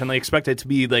Lunch, and they expect it to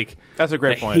be like That's a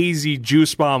great the point. hazy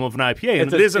juice bomb of an IPA,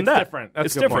 and it isn't that. different. That's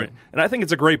it's a good different, point. and I think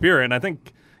it's a great beer, and I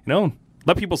think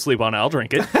let people sleep on it. I'll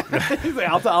drink it. He's like,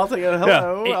 I'll take it.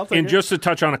 Hello. I'll take And it. just to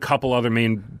touch on a couple other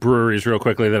Maine breweries real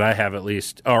quickly that I have at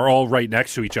least are all right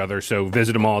next to each other, so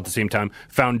visit them all at the same time.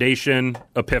 Foundation,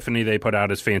 Epiphany they put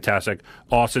out is fantastic.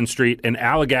 Austin Street and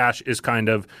Allagash is kind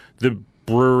of the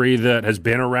brewery that has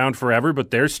been around forever, but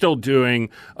they're still doing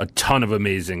a ton of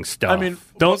amazing stuff. I mean,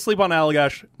 Don't sleep on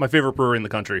Allagash, my favorite brewery in the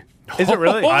country. is it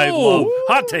really? I love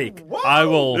hot take. I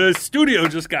will. The studio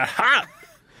just got hot.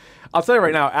 I'll tell you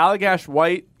right now, Allagash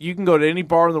White, you can go to any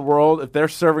bar in the world. If they're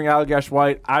serving Allagash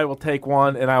White, I will take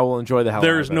one and I will enjoy the hell out of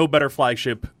it. There is no better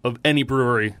flagship of any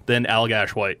brewery than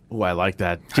Allagash White. Oh, I like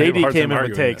that. I have a JD hard came time in with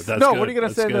arguing takes. that. No, That's what are good. you going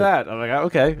to That's say to good. that? I'm like,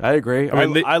 okay, I agree. I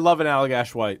mean, I love an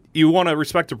Allagash White. You want to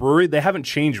respect a brewery, they haven't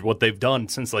changed what they've done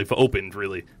since they've opened,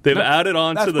 really. They've added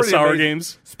on That's to the pretty sour amazing.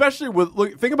 games. Especially with,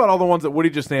 think about all the ones that Woody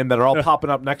just named that are all popping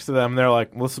up next to them. And they're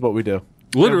like, well, this is what we do.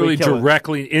 Literally And we kill it.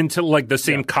 directly into like the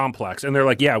same complex, and they're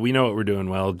like, "Yeah, we know what we're doing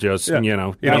well. Just Yeah.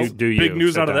 you do you." Big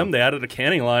news Sit out of down. them. They added a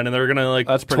canning line, and they're going to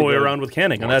That's pretty toy good. around with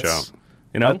canning. And Watch that's,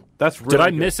 out. That's really Did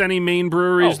I good. miss any Maine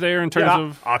breweries there in terms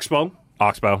of Oxbow.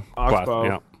 Oxbow? Oxbow.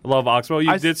 Yeah. I love Oxbow.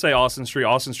 You I- did say Austin Street.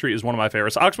 Austin Street is one of my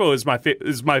favorites. Oxbow is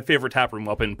my favorite tap room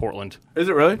up in Portland. Is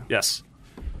it really? Yes.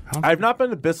 I've not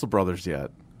been to Bissell Brothers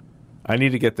yet. I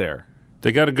need to get there.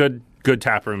 They got a good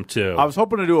tap room too. I was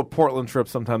hoping to do a Portland trip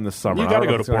sometime this summer. You I gotta don't know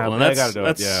go if to it's gonna Portland. happen. I gotta do it.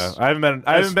 That's- Yeah, I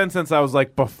haven't been since I was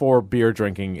like before beer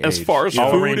drinking. As age. far as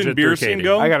I'll food arrange and it beer through scene Katie.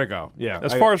 go, I gotta go. Yeah,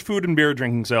 as far as food and beer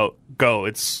drinking go,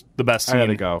 it's the best I scene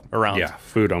gotta go. around. yeah,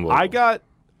 food unbelievable. I got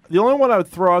the only one I would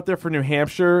throw out there for New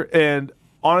Hampshire, and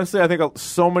honestly, I think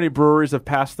so many breweries have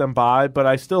passed them by, but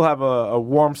I still have a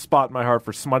warm spot in my heart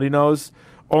for Smutty Nose,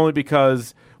 only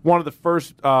because one of the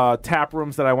first tap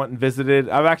rooms that I went and visited.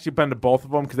 I've actually been to both of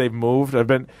them because they've moved.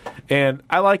 And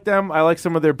I like them. I like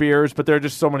some of their beers, but there are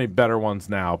just so many better ones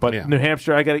now. But Yeah. New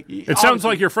Hampshire, I got. It sounds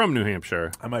like you're from New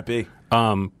Hampshire. I might be.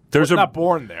 There's Not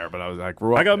born there, but I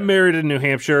grew up. I got there. married in New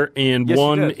Hampshire, and Yes, you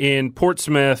one did. in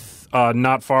Portsmouth,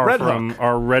 not far Red from Hook.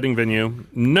 our Reading venue.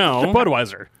 No,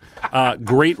 Budweiser.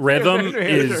 Great Rhythm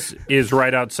is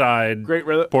right outside Great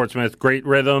Rhythm. Portsmouth. Great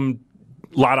Rhythm,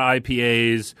 a lot of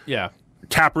IPAs. Yeah.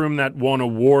 Tap room that won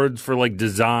awards for like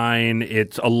design.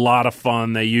 It's a lot of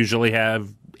fun. They usually have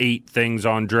 8 things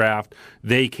on draft.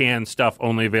 They can stuff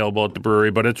only available at the brewery,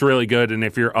 but it's really good. And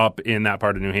if you're up in that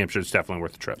part of New Hampshire, it's definitely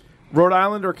worth the trip. Rhode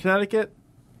Island or Connecticut?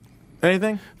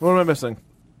 Anything? What am I missing?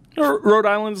 Rhode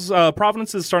Island's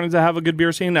Providence is starting to have a good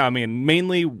beer scene. I mean,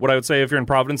 mainly what I would say if you're in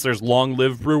Providence, there's Long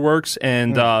Live Brew Works,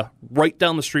 and right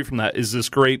down the street from that is this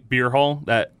great beer hall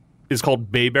that is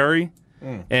called Bayberry.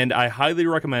 And I highly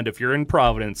recommend if you're in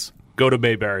Providence, go to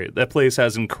Bayberry. That place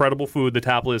has incredible food. The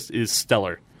tap list is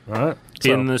stellar. All right.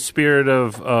 In the spirit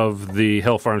of the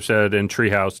Hill Farmstead and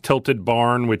Treehouse, Tilted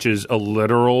Barn, which is a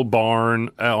literal barn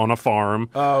on a farm.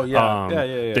 Oh,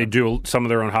 yeah. They do some of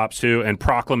their own hops, too. And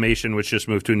Proclamation, which just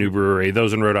moved to a new brewery.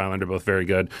 Those in Rhode Island are both very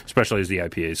good, especially as the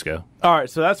IPAs go. All right,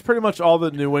 so that's pretty much all the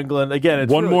New England. Again,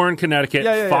 it's one more in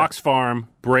Connecticut. Fox Farm,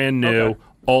 brand new. Okay.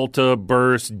 Alta,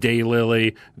 Burst,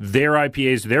 Daylily, their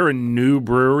IPAs, they're a new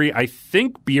brewery. I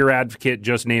think Beer Advocate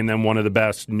just named them one of the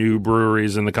best new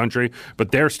breweries in the country,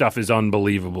 but their stuff is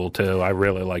unbelievable, too. I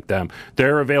really like them.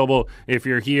 They're available if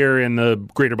you're here in the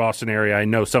greater Boston area. I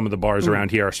know some of the bars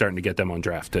around here are starting to get them on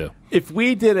draft, too. If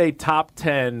we did a top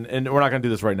 10, and we're not going to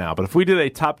do this right now, but if we did a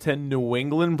top 10 New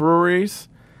England breweries,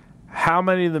 how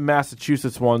many of the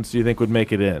Massachusetts ones do you think would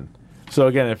make it in? So,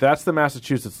 again, if that's the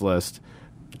Massachusetts list,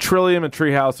 Trillium and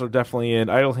Treehouse are definitely in.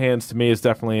 Idle Hands, to me, is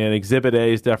definitely in. Exhibit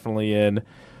A is definitely in.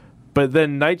 But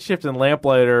then Night Shift and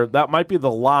Lamplighter, that might be the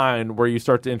line where you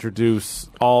start to introduce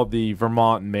all the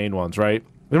Vermont and Maine ones, right?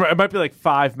 It might be like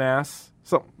 5 Mass.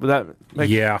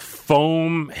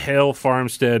 Foam, Hill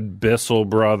Farmstead, Bissell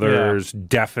Brothers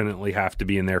definitely have to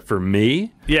be in there for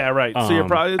me. Yeah, right. So you're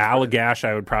probably Allagash,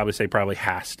 I would probably say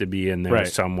has to be in there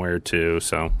somewhere too.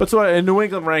 So, but so in New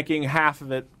England ranking, half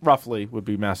of it roughly would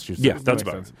be Massachusetts. Yeah, that's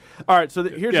about sense. All right. So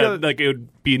here's the other, like it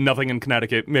would be nothing in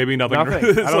Connecticut, maybe nothing. I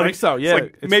don't think so. Yeah,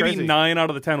 it's maybe crazy. 9 out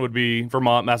of the 10 would be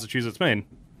Vermont, Massachusetts, Maine.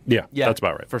 Yeah, that's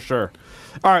about right. For sure.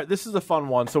 All right, this is a fun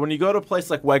one. So when you go to a place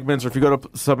like Wegmans or if you go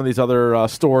to some of these other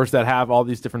stores that have all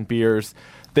these different beers,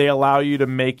 they allow you to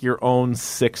make your own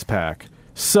 6-pack.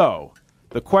 So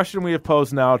the question we have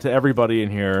posed now to everybody in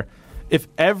here, if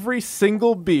every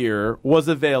single beer was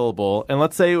available, and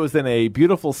let's say it was in a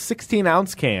beautiful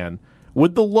 16-ounce can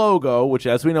with the logo, which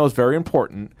as we know is very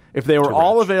important, if they were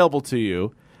all available to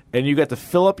you and you got to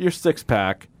fill up your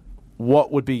 6-pack,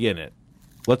 what would be in it?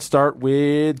 Let's start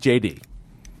with JD.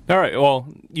 All right. Well,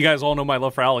 you guys all know my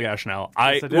love for Allagash now.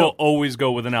 Yes, I will always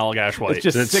go with an Allagash White.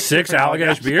 It's just six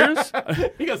Allagash beers?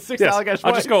 You got 6 Allagash White.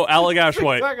 I'll just go Allagash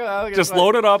White. Allagash just White.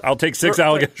 load it up. I'll take 6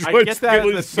 Allagash I Whites. get that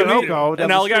in the Sunoco. An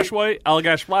Allagash White,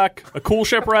 Allagash Black, a Cool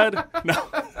Ship Red. No.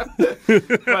 But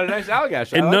a nice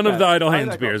Allagash. And none of the Idle I Hands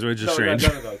like beers, which is No, strange.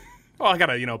 none of those. Well, I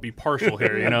gotta, be partial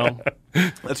here,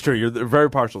 That's true. You're very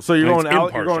partial. So you're going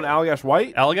Allagash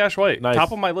White? Allagash White, Nice.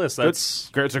 top of my list. That's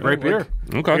It's a great beer.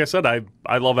 Okay. Like I said,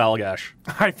 I love Allagash.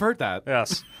 I've heard that.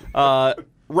 Yes.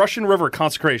 Russian River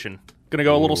Consecration. Gonna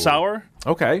go a little sour.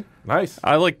 Okay. Nice.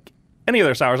 I like any of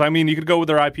their sours. I mean, you could go with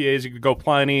their IPAs. You could go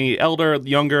Pliny, Elder,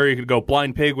 Younger. You could go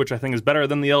Blind Pig, which I think is better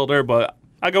than the Elder, but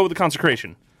I go with the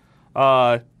Consecration.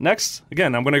 Next,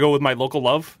 again, I'm going to go with my local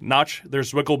love. Notch, their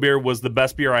Zwickel beer was the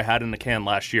best beer I had in the can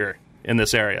last year in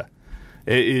this area.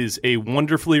 It is a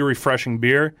wonderfully refreshing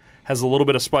beer. Has a little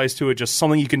bit of spice to it, just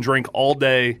something you can drink all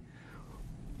day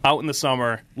out in the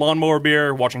summer. Lawnmower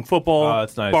beer, watching football,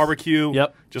 that's nice. barbecue.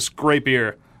 Yep. Just great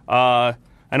beer. I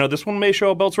know this one may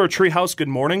show up elsewhere. Treehouse Good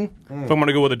Morning. If I'm going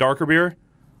to go with a darker beer.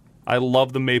 I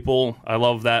love the maple. I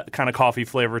love that kind of coffee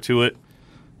flavor to it.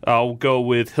 I'll go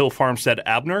with Hill Farmstead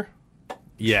Abner.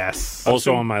 Yes.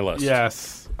 Also on my list.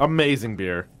 Yes. Amazing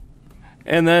beer.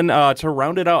 And then to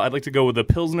round it out, I'd like to go with a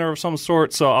Pilsner of some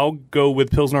sort, so I'll go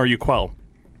with Pilsner Uquell.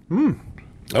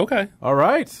 Okay. All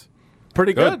right.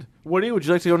 Pretty good. Woody, would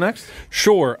you like to go next?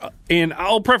 Sure. And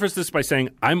I'll preface this by saying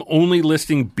I'm only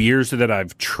listing beers that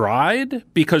I've tried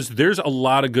because there's a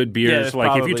lot of good beers. Yeah,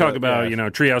 like if you talk probably,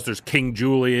 about, Treehouse, there's King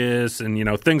Julius and,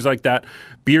 things like that.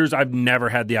 Beers I've never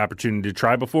had the opportunity to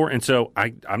try before. And so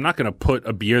I'm not going to put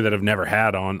a beer that I've never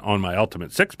had on my Ultimate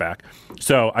 6-pack.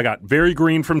 So I got Very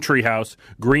Green from Treehouse.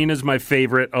 Green is my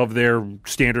favorite of their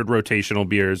standard rotational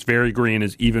beers. Very Green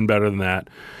is even better than that.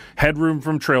 Headroom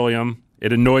from Trillium.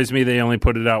 It annoys me they only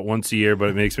put it out once a year, but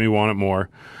it makes me want it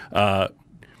more.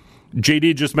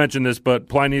 JD just mentioned this, but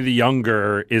Pliny the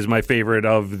Younger is my favorite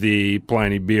of the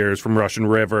Pliny beers from Russian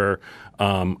River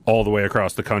all the way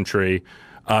across the country.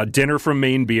 Dinner from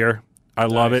Maine Beer. I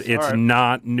love it. It's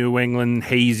not New England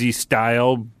hazy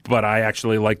style, but I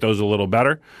actually like those a little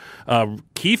better.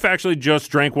 Keith actually just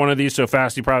drank one of these so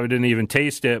fast he probably didn't even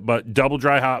taste it, but Double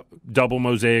Dry Hop Double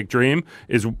Mosaic Dream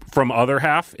is from Other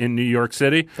Half in New York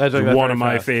City. It's one of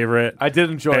my favorite. I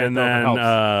did enjoy it. And then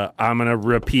I'm going to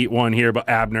repeat one here, but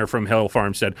Abner from Hill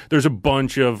Farmstead. There's a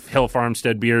bunch of Hill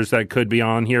Farmstead beers that could be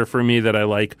on here for me that I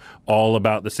like all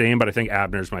about the same, but I think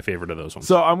Abner's my favorite of those ones.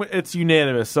 So it's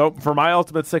unanimous. So for my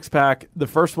Ultimate 6-pack, the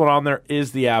first one on there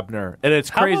is the Abner. And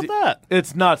it's crazy. How about that?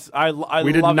 It's nuts.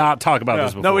 We did not talk about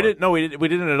this before. No, we didn't. We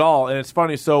didn't at all. And it's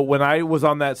funny. So when I was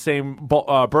on that same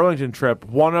Burlington trip,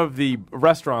 one of the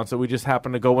restaurants that we just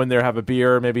happened to go in there, have a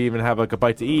beer, maybe even have like a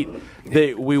bite to eat.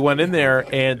 We went in there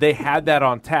and they had that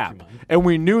on tap. And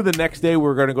we knew the next day we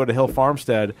were going to go to Hill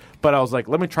Farmstead, but I was like,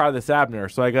 let me try this Abner.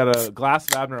 So I got a glass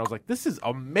of Abner. I was like, this is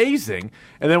amazing.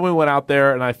 And then we went out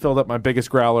there and I filled up my biggest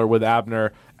growler with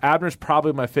Abner. Abner's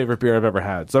probably my favorite beer I've ever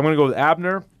had. So I'm going to go with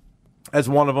Abner as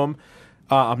one of them.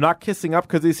 I'm not kissing up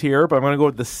because he's here, but I'm going to go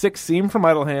with the Six Seam from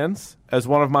Idle Hands as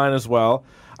one of mine as well.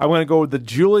 I'm going to go with the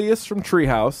Julius from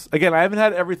Treehouse. Again, I haven't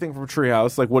had everything from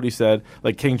Treehouse, like Woody said,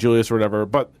 like King Julius or whatever,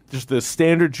 but just the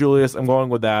standard Julius, I'm going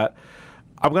with that.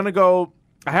 I'm going to go,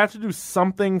 I have to do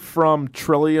something from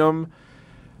Trillium.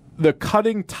 The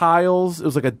Cutting Tiles, it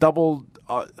was like a double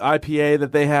IPA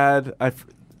that they had. I'm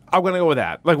going to go with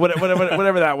that. Like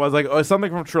whatever that was, like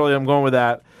something from Trillium, I'm going with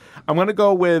that. I'm going to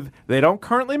go with, they don't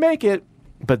currently make it,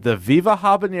 but the Viva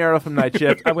Habanero from Night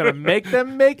Shift, I'm going to make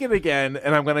them make it again,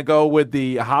 and I'm going to go with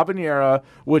the Habanero,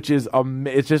 which is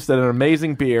it's just an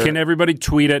amazing beer. Can everybody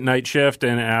tweet at Night Shift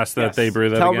and ask that they brew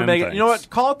that Tell again? Them to make it. You know what?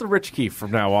 Call it the Rich Keefe from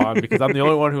now on, because I'm the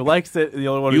only one who likes it. The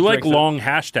only one who like drinks long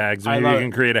hashtags. Maybe you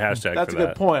can create a hashtag That's for a that.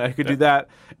 good point. I could do that.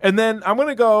 And then I'm going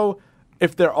to go,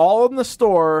 if they're all in the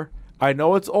store, I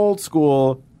know it's old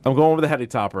school, I'm going with the Heady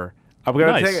Topper. I'm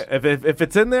going to take it. If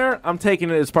it's in there, I'm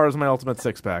taking it as part of my ultimate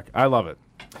six-pack. I love it.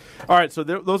 All right, so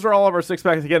those are all of our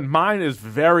six-packs. Again, mine is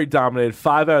very dominated.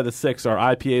 5 out of the 6 are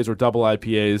IPAs or double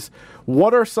IPAs.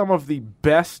 What are some of the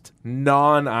best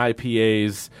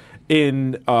non-IPAs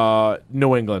in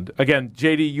New England? Again,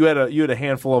 JD, you had a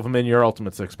handful of them in your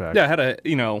ultimate six-pack. Yeah, I had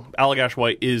Allagash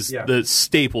White is the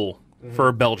staple for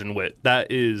a Belgian wit.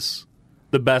 That is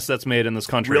the best that's made in this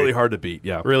country. Really hard to beat,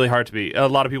 yeah. Really hard to beat. A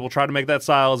lot of people try to make that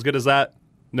style as good as that.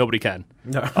 Nobody can.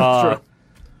 No, true.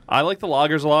 I like the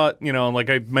lagers a lot. Like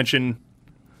I mentioned,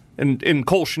 in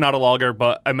Kolsch, not a lager,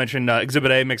 but I mentioned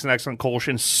Exhibit A makes an excellent Kolsch,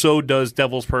 and so does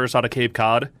Devil's Purse out of Cape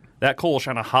Cod. That Kolsch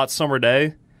on a hot summer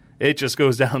day, it just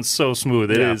goes down so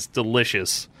smooth. It is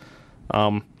delicious.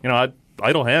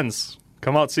 Idle Hands,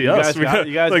 come out see us. You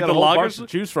guys like got the a whole lagers bunch to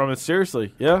choose from. It's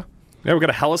seriously, yeah. Yeah, we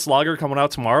got a Helles Lager coming out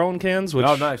tomorrow in cans. Which,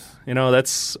 nice.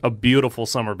 That's a beautiful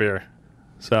summer beer.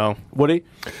 So, Woody?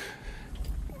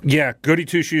 Yeah, Goody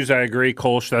Two Shoes, I agree.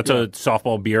 Kolsch, that's a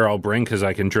softball beer I'll bring because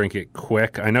I can drink it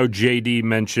quick. I know JD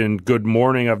mentioned Good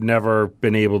Morning. I've never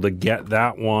been able to get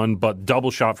that one, but Double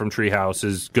Shot from Treehouse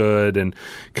is good, and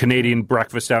Canadian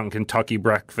Breakfast Stout and Kentucky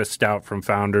Breakfast Stout from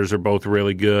Founders are both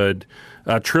really good.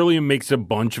 Trillium makes a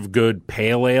bunch of good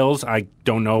pale ales. I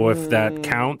don't know if that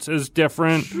counts as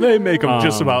different. They make them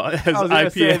just about as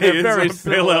IPA as a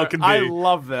pale ale can be. I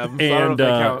love them. So And I don't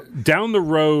know if they count. down the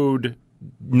road,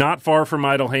 not far from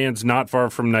Idle Hands, not far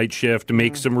from Night Shift,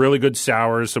 makes some really good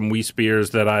sours, some Weiss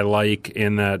beers that I like,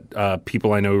 and that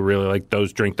people I know really like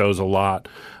those, drink those a lot.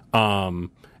 And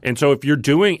so if you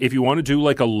want to do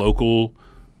like a local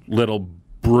little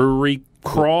brewery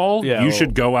crawl, you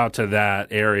should go out to that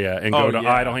area and go to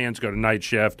Idle Hands, go to Night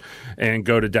Shift, and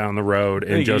go to down the road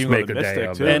and just make a day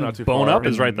of it. And Bone Up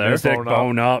is right there. Mystic,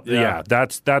 Bone Up,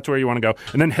 that's where you want to go.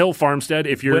 And then Hill Farmstead,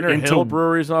 if you're Winter into Hill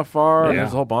Brewery's not far. Yeah.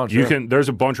 There's a whole bunch. There's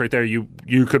a bunch right there you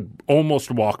could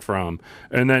almost walk from.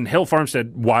 And then Hill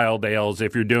Farmstead Wild Ales,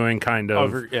 if you're doing kind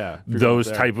of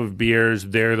those type of beers,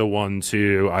 they're the ones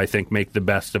who I think make the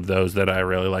best of those that I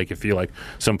really like if you like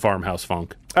some farmhouse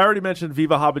funk. I already mentioned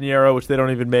Viva Habanero, which they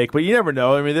don't even make, but you never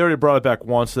know. I mean, they already brought it back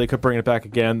once, so they could bring it back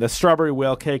again. The strawberry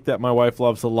whale cake that my wife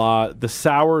loves a lot. The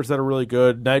sours that are really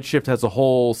good. Night Shift has a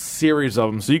whole series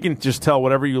of them, so you can just tell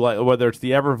whatever you like, whether it's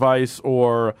the Everweiss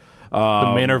or the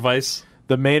Manor Weiss.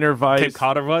 The Manor Weiss. Cape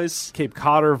Cotter Weiss. Cape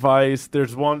Cotter Weiss.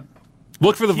 There's one.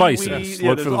 Look for the Weiss.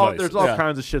 There's all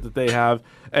kinds of shit that they have.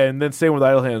 And then same with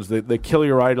Idle Hands. The Kill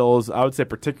Your Idols, I would say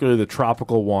particularly the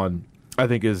tropical one, I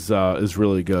think is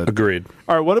really good. Agreed.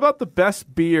 All right, what about the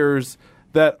best beers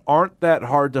that aren't that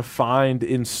hard to find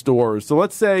in stores? So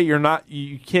let's say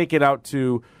you can't get out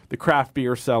to the craft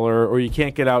beer cellar, or you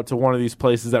can't get out to one of these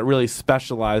places that really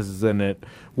specializes in it.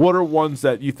 What are ones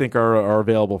that you think are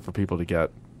available for people to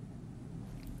get?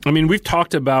 I mean, we've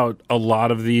talked about a lot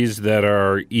of these that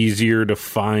are easier to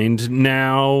find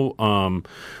now.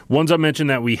 Ones I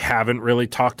mentioned that we haven't really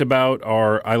talked about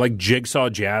are, I like Jigsaw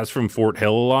Jazz from Fort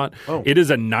Hill a lot. Oh. It is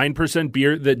a 9%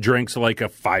 beer that drinks like a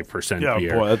 5%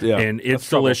 beer. Boy, and it's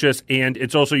delicious. And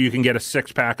it's also, you can get a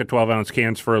 6-pack of 12-ounce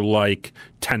cans for like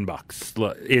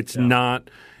 $10.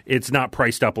 It's not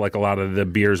priced up like a lot of the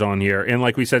beers on here. And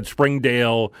like we said,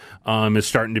 Springdale is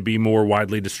starting to be more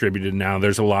widely distributed now.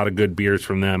 There's a lot of good beers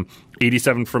from them.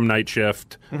 87 from Night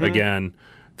Shift, again.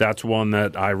 That's one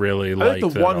that I really like. I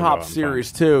think the one hop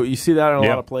series too. You see that in a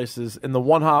lot of places. In the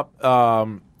one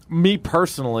hop, me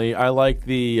personally, I like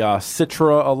the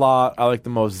Citra a lot. I like the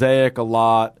Mosaic a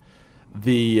lot.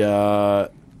 The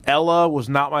Ella was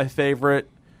not my favorite.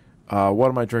 What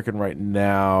am I drinking right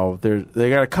now? They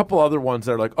got a couple other ones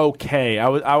that are like okay. I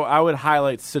would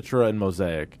highlight Citra and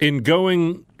Mosaic. In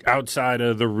going outside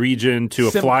of the region to a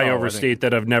flyover state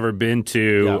that I've never been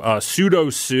to,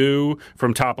 Pseudo Sue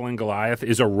from Toppling Goliath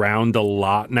is around a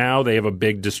lot now. They have a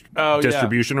big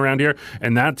distribution around here,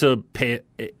 and that's a pale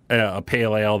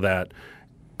ale that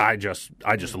I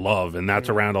just love, and that's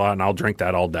around a lot, and I'll drink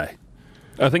that all day.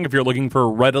 I think if you're looking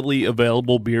for readily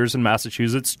available beers in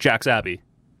Massachusetts, Jack's Abbey.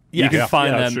 Yes. You can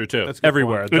find them true too.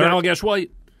 everywhere. And Allagash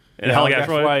White. And Allagash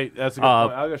White. That's a good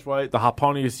point. Allagash White, the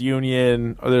Hoponius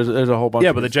Union. There's a whole bunch. Yeah,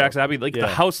 of but the Jack's Abbey, the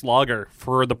house lager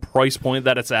for the price point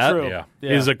that it's at,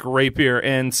 is a great beer.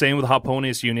 And same with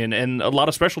Hoponius Union. And a lot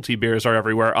of specialty beers are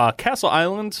everywhere. Castle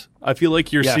Island, I feel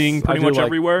like you're seeing pretty much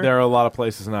everywhere. There are a lot of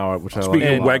places now, which I like.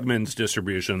 Speaking of Wegmans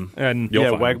distribution, and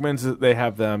Wegmans, they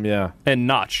have them. Yeah, and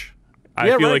Notch.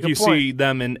 I feel like you see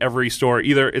them in every store.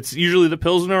 Either it's usually the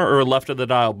Pilsner or Left of the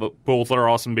Dial, but both are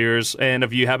awesome beers. And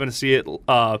if you happen to see it,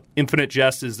 Infinite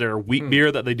Jest is their wheat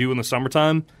beer that they do in the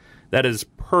summertime. That is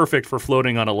perfect for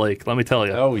floating on a lake, let me tell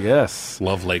you. Oh, yes.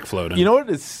 Love lake floating. You know what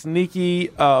is sneaky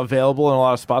available in a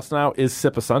lot of spots now is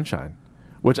Sip of Sunshine,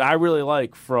 which I really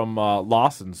like from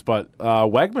Lawson's, but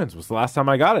Wegmans was the last time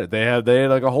I got it. They had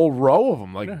like a whole row of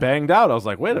them, banged out. I was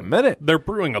like, wait a minute. They're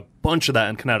brewing a bunch of that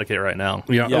in Connecticut right now.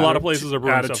 Yeah. A lot of places are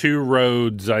brewing out of Two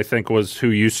Roads, I think, was who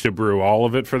used to brew all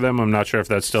of it for them. I'm not sure if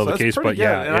that's still the case, but good.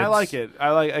 And I like it.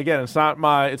 Again, it's not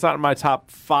in my top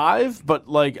 5, but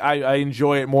I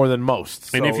enjoy it more than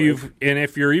most. And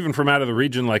if you're even from out of the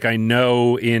region, I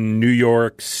know in New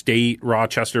York State,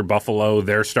 Rochester, Buffalo,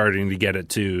 they're starting to get it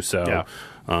too. So.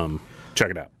 Check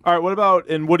it out. All right, what about,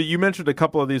 and Woody, you mentioned a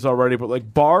couple of these already,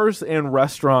 but bars and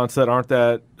restaurants that aren't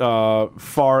that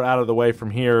far out of the way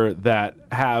from here that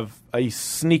have a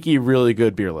sneaky, really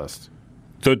good beer list?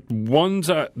 The ones,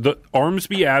 the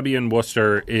Ormsby Abbey in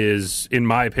Worcester is, in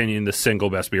my opinion, the single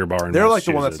best beer bar in They're Massachusetts.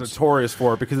 The one that's notorious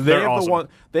for it because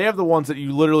they have the ones that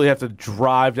you literally have to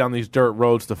drive down these dirt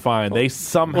roads to find. They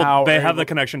somehow they have the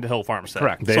connection to Hill Farmstead.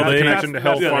 Correct. They have the connection to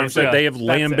Hill Farmstead. They have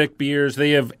lambic beers.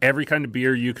 They have every kind of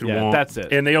beer you could want. That's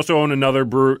it. And they also own another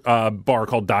bar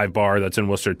called Dive Bar that's in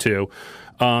Worcester too.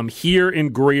 Here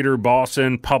in Greater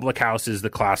Boston, Public House is the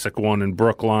classic one in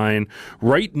Brookline.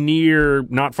 Right near,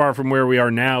 not far from where we are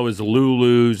now, is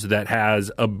Lulu's that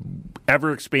has a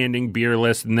ever-expanding beer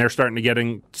list, and they're starting to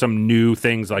getting some new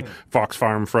things like Fox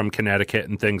Farm from Connecticut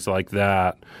and things like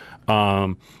that.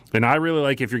 And I really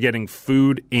like if you're getting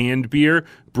food and beer,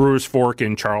 Brewer's Fork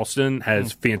in Charleston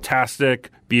has fantastic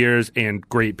beers and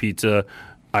great pizza.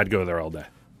 I'd go there all day.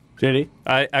 JD?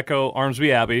 I echo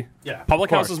Ormsby Abbey. Yeah, Public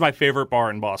House is my favorite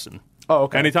bar in Boston. Oh,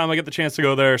 okay. Anytime I get the chance to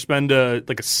go there, spend a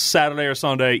Saturday or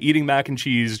Sunday eating mac and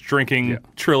cheese, drinking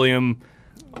Trillium,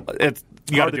 it's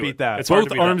hard to beat that. It's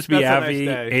both Ormsby That's Abbey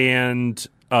a nice day. and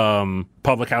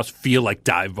Public House feel like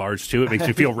dive bars too. It makes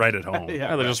you feel right at home.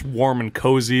 Yeah, they're just warm and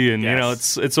cozy, and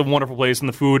it's a wonderful place, and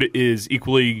the food is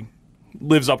equally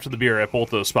lives up to the beer at both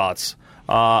those spots.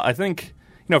 I think.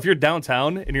 If you're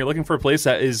downtown and you're looking for a place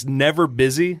that is never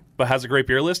busy but has a great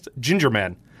beer list, Ginger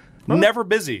Man. Never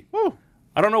busy. Woo.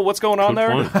 I don't know what's going on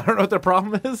there. I don't know what their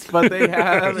problem is, but they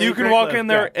have. You can walk in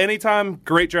there anytime.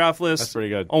 Great draft list. That's pretty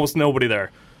good. Almost nobody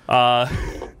there.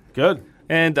 Good.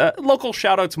 And local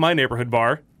shout out to my neighborhood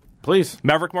bar, please.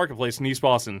 Maverick Marketplace in East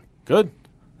Boston. Good.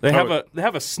 They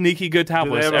have a sneaky good tap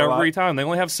list every time. They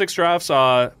only have 6 drafts,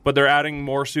 but they're adding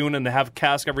more soon, and they have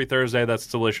cask every Thursday. That's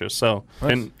delicious. So,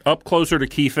 and up closer to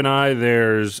Keefe and I,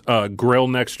 there's Grill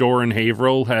Next Door in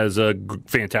Haverhill has a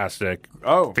fantastic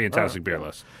beer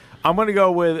list. I'm going to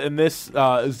go with, and this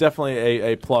is definitely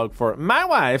a plug for my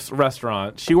wife's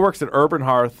restaurant. She works at Urban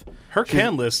Hearth. Her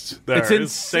can list there it's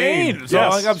insane.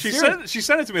 So she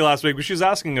sent it to me last week, but she was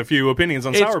asking a few opinions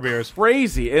on sour beers.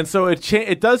 Crazy. And so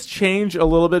it does change a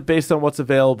little bit based on what's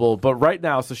available. But right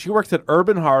now, so she works at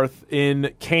Urban Hearth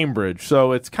in Cambridge.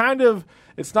 So it's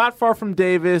it's not far from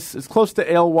Davis. It's close to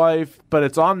Alewife, but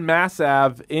it's on Mass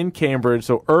Ave in Cambridge.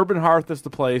 So Urban Hearth is the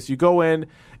place. You go in.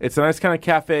 It's a nice kind of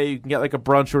cafe. You can get like a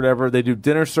brunch or whatever. They do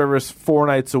dinner service 4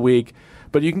 nights a week.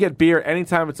 But you can get beer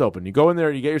anytime it's open. You go in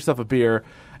there, you get yourself a beer.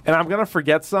 And I'm going to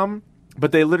forget some,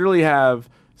 but they literally have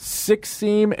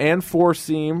 6-seam and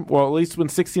 4-seam, well, at least when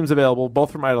 6-seam's available,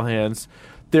 both from Idle Hands.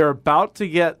 They're about to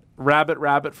get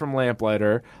Rabbit from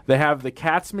Lamplighter. They have the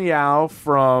Cat's Meow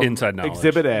from Inside Knowledge.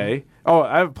 Exhibit A. Oh,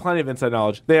 I have plenty of inside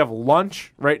knowledge. They have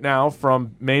Lunch right now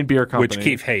from Maine Beer Company. Which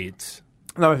Keith hates.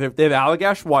 No, they have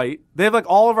Allagash White. They have like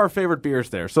all of our favorite beers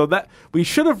there. So that we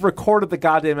should have recorded the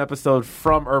goddamn episode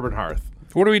from Urban Hearth.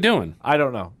 What are we doing? I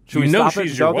don't know. Should you we know stop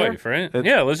she's it your go wife, there? right?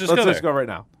 Yeah, let's go there. Let's go right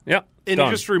now. Yeah. And done.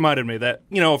 it just reminded me that,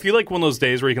 if you like one of those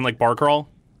days where you can like bar crawl,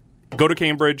 go to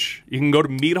Cambridge. You can go to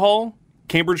Mead Hall,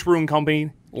 Cambridge Brewing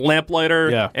Company,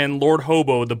 Lamplighter, and Lord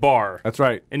Hobo, the bar. That's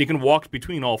right. And you can walk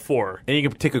between all four. And you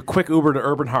can take a quick Uber to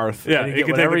Urban Hearth. Yeah, and you can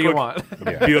get whatever you want.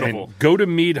 Beautiful. And go to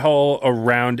Mead Hall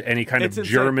around any kind of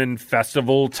German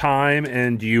festival time,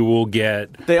 and you will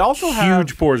get they also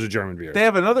huge pours of German beer. They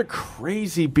have another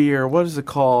crazy beer. What is it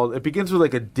called? It begins with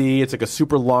like a D. It's like a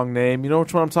super long name. You know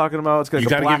which one I'm talking about? It's got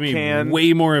like a black give me can.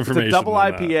 Way more information. It's a double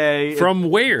IPA. From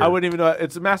where? I wouldn't even know.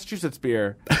 It's a Massachusetts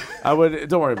beer.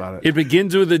 Don't worry about it. It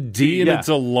begins with a D and it's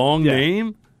a long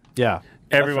name? Yeah.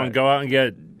 Everyone go out and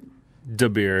get the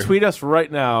beer. Tweet us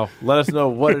right now. Let us know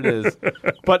what it is.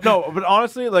 But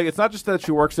honestly, like it's not just that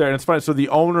she works there, and it's funny. So the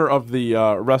owner of the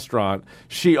restaurant,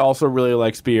 she also really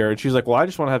likes beer, and she's like, "Well, I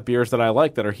just want to have beers that I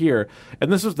like that are here."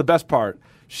 And this was the best part.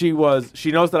 She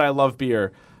knows that I love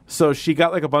beer, so she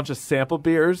got like a bunch of sample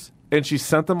beers, and she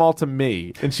sent them all to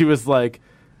me, and she was like,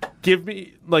 Give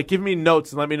me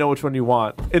notes and let me know which one you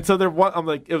want. And so I'm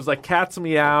like, it was like Cat's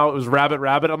Meow, it was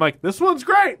Rabbit. I'm like, this one's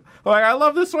great. I'm like, I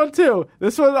love this one too.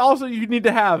 This one also you need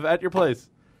to have at your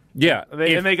place. Yeah,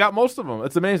 and they got most of them.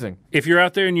 It's amazing. If you're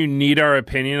out there and you need our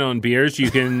opinion on beers, you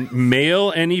can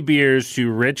mail any beers to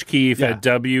Rich Keefe at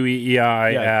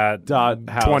WEEI at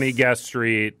 20 Guest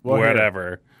Street,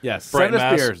 whatever. Yes, send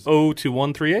us beers.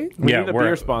 02138. We need a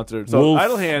beer sponsor. So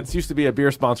Idle Hands used to be a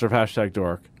beer sponsor of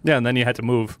 #Dork. Yeah, and then you had to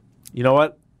move. You know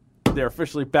what? They're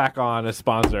officially back on as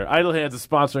sponsor. Idle Hands is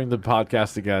sponsoring the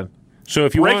podcast again. So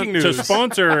if you want to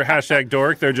sponsor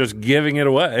 #Dork, they're just giving it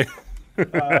away.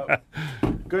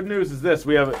 Good news is this: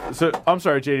 we have. So I'm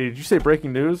sorry, JD. Did you say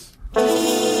breaking news? Spoilers.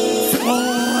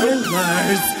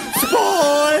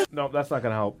 No, that's not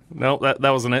going to help. No, that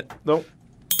wasn't it. Nope.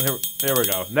 Here we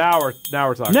go. Now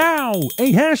we're talking. Now,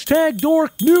 a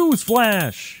 #Dork news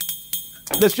flash.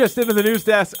 This just into the news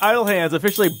desk. Idle Hands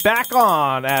officially back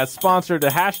on as sponsor to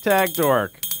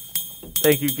 #Dork.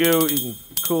 Thank you, Goo. You can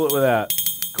cool it with that.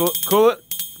 Cool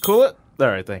it. All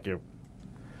right, thank you.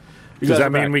 Does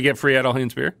that mean we get free Idle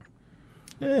Hands beer?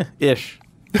 Ish.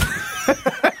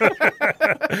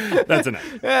 That's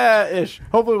enough. Ish.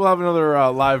 Hopefully we'll have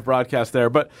another live broadcast there.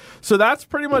 But so that's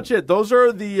pretty much it. Those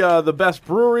are the best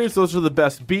breweries. Those are the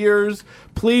best beers.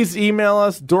 Please email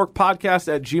us,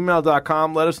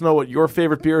 dorkpodcast@gmail.com. Let us know what your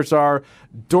favorite beers are.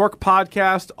 Dork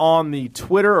Podcast on the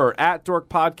Twitter or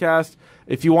 @DorkPodcast.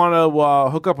 If you want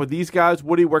to hook up with these guys,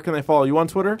 Woody, where can they follow you on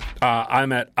Twitter?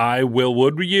 I'm at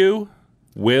IWillWoodYou.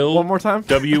 Will. One more time.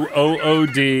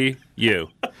 WOODU. YOU.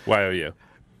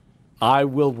 I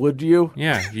will would you?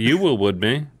 Yeah, you will would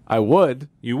me. I would.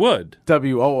 You would.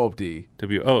 WOOD.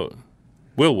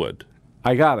 Will would.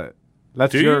 I got it.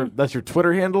 That's your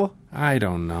Twitter handle? I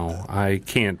don't know. I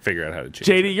can't figure out how to change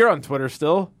JD, it. you're on Twitter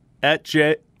still? At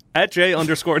J_Deer.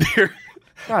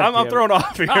 I'm thrown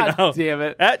off here now. God damn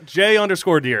it. At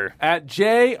J_Deer. At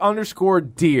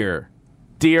J_Deer.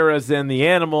 Deer as in the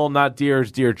animal, not deer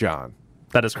as Dear John.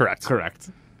 That is correct.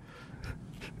 Correct.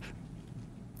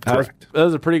 That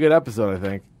was a pretty good episode, I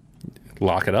think.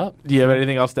 Lock it up. Do you have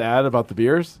anything else to add about the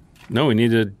beers? No, we need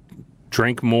to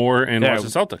drink more and watch the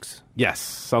Celtics. Yes,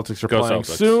 Celtics are playing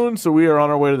Celtics. soon, so we are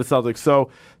on our way to the Celtics. So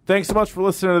thanks so much for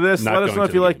listening to this. Let us know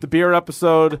if you like the beer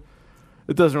episode.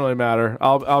 It doesn't really matter.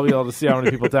 I'll be able to see how many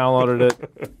people downloaded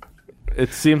it.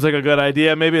 It seems like a good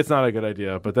idea. Maybe it's not a good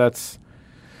idea, but it's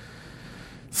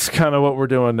kind of what we're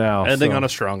doing now. Ending on a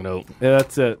strong note. Yeah,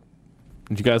 that's it.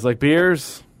 Did you guys like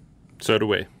beers? So do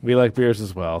we. We like beers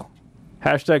as well.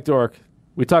 #Dork.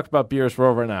 We talked about beers for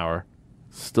over an hour.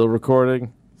 Still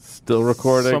recording.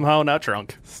 Somehow not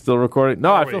drunk. Still recording.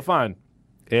 No, I feel fine.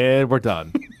 And we're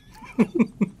done.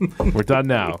 We're done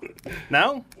now.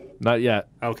 Now? Not yet.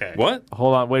 Okay. What?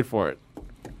 Hold on. Wait for it.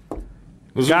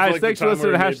 Guys, thanks for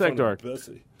listening to #Dork.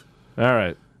 All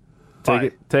right.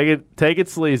 Take it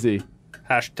sleazy.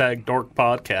 #Dork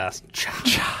Podcast.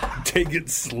 Take it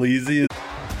sleazy.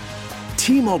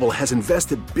 T-Mobile has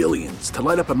invested billions to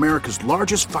light up America's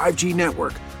largest 5G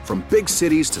network, from big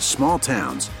cities to small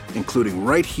towns, including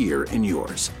right here in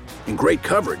yours. And great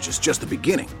coverage is just the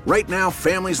beginning. Right now,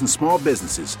 families and small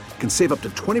businesses can save up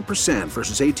to 20%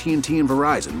 versus AT&T and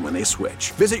Verizon when they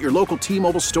switch. Visit your local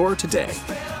T-Mobile store today.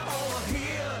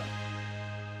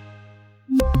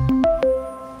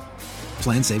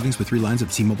 Plan savings with 3 lines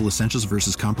of T-Mobile Essentials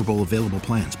versus comparable available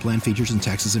plans. Plan features and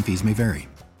taxes and fees may vary.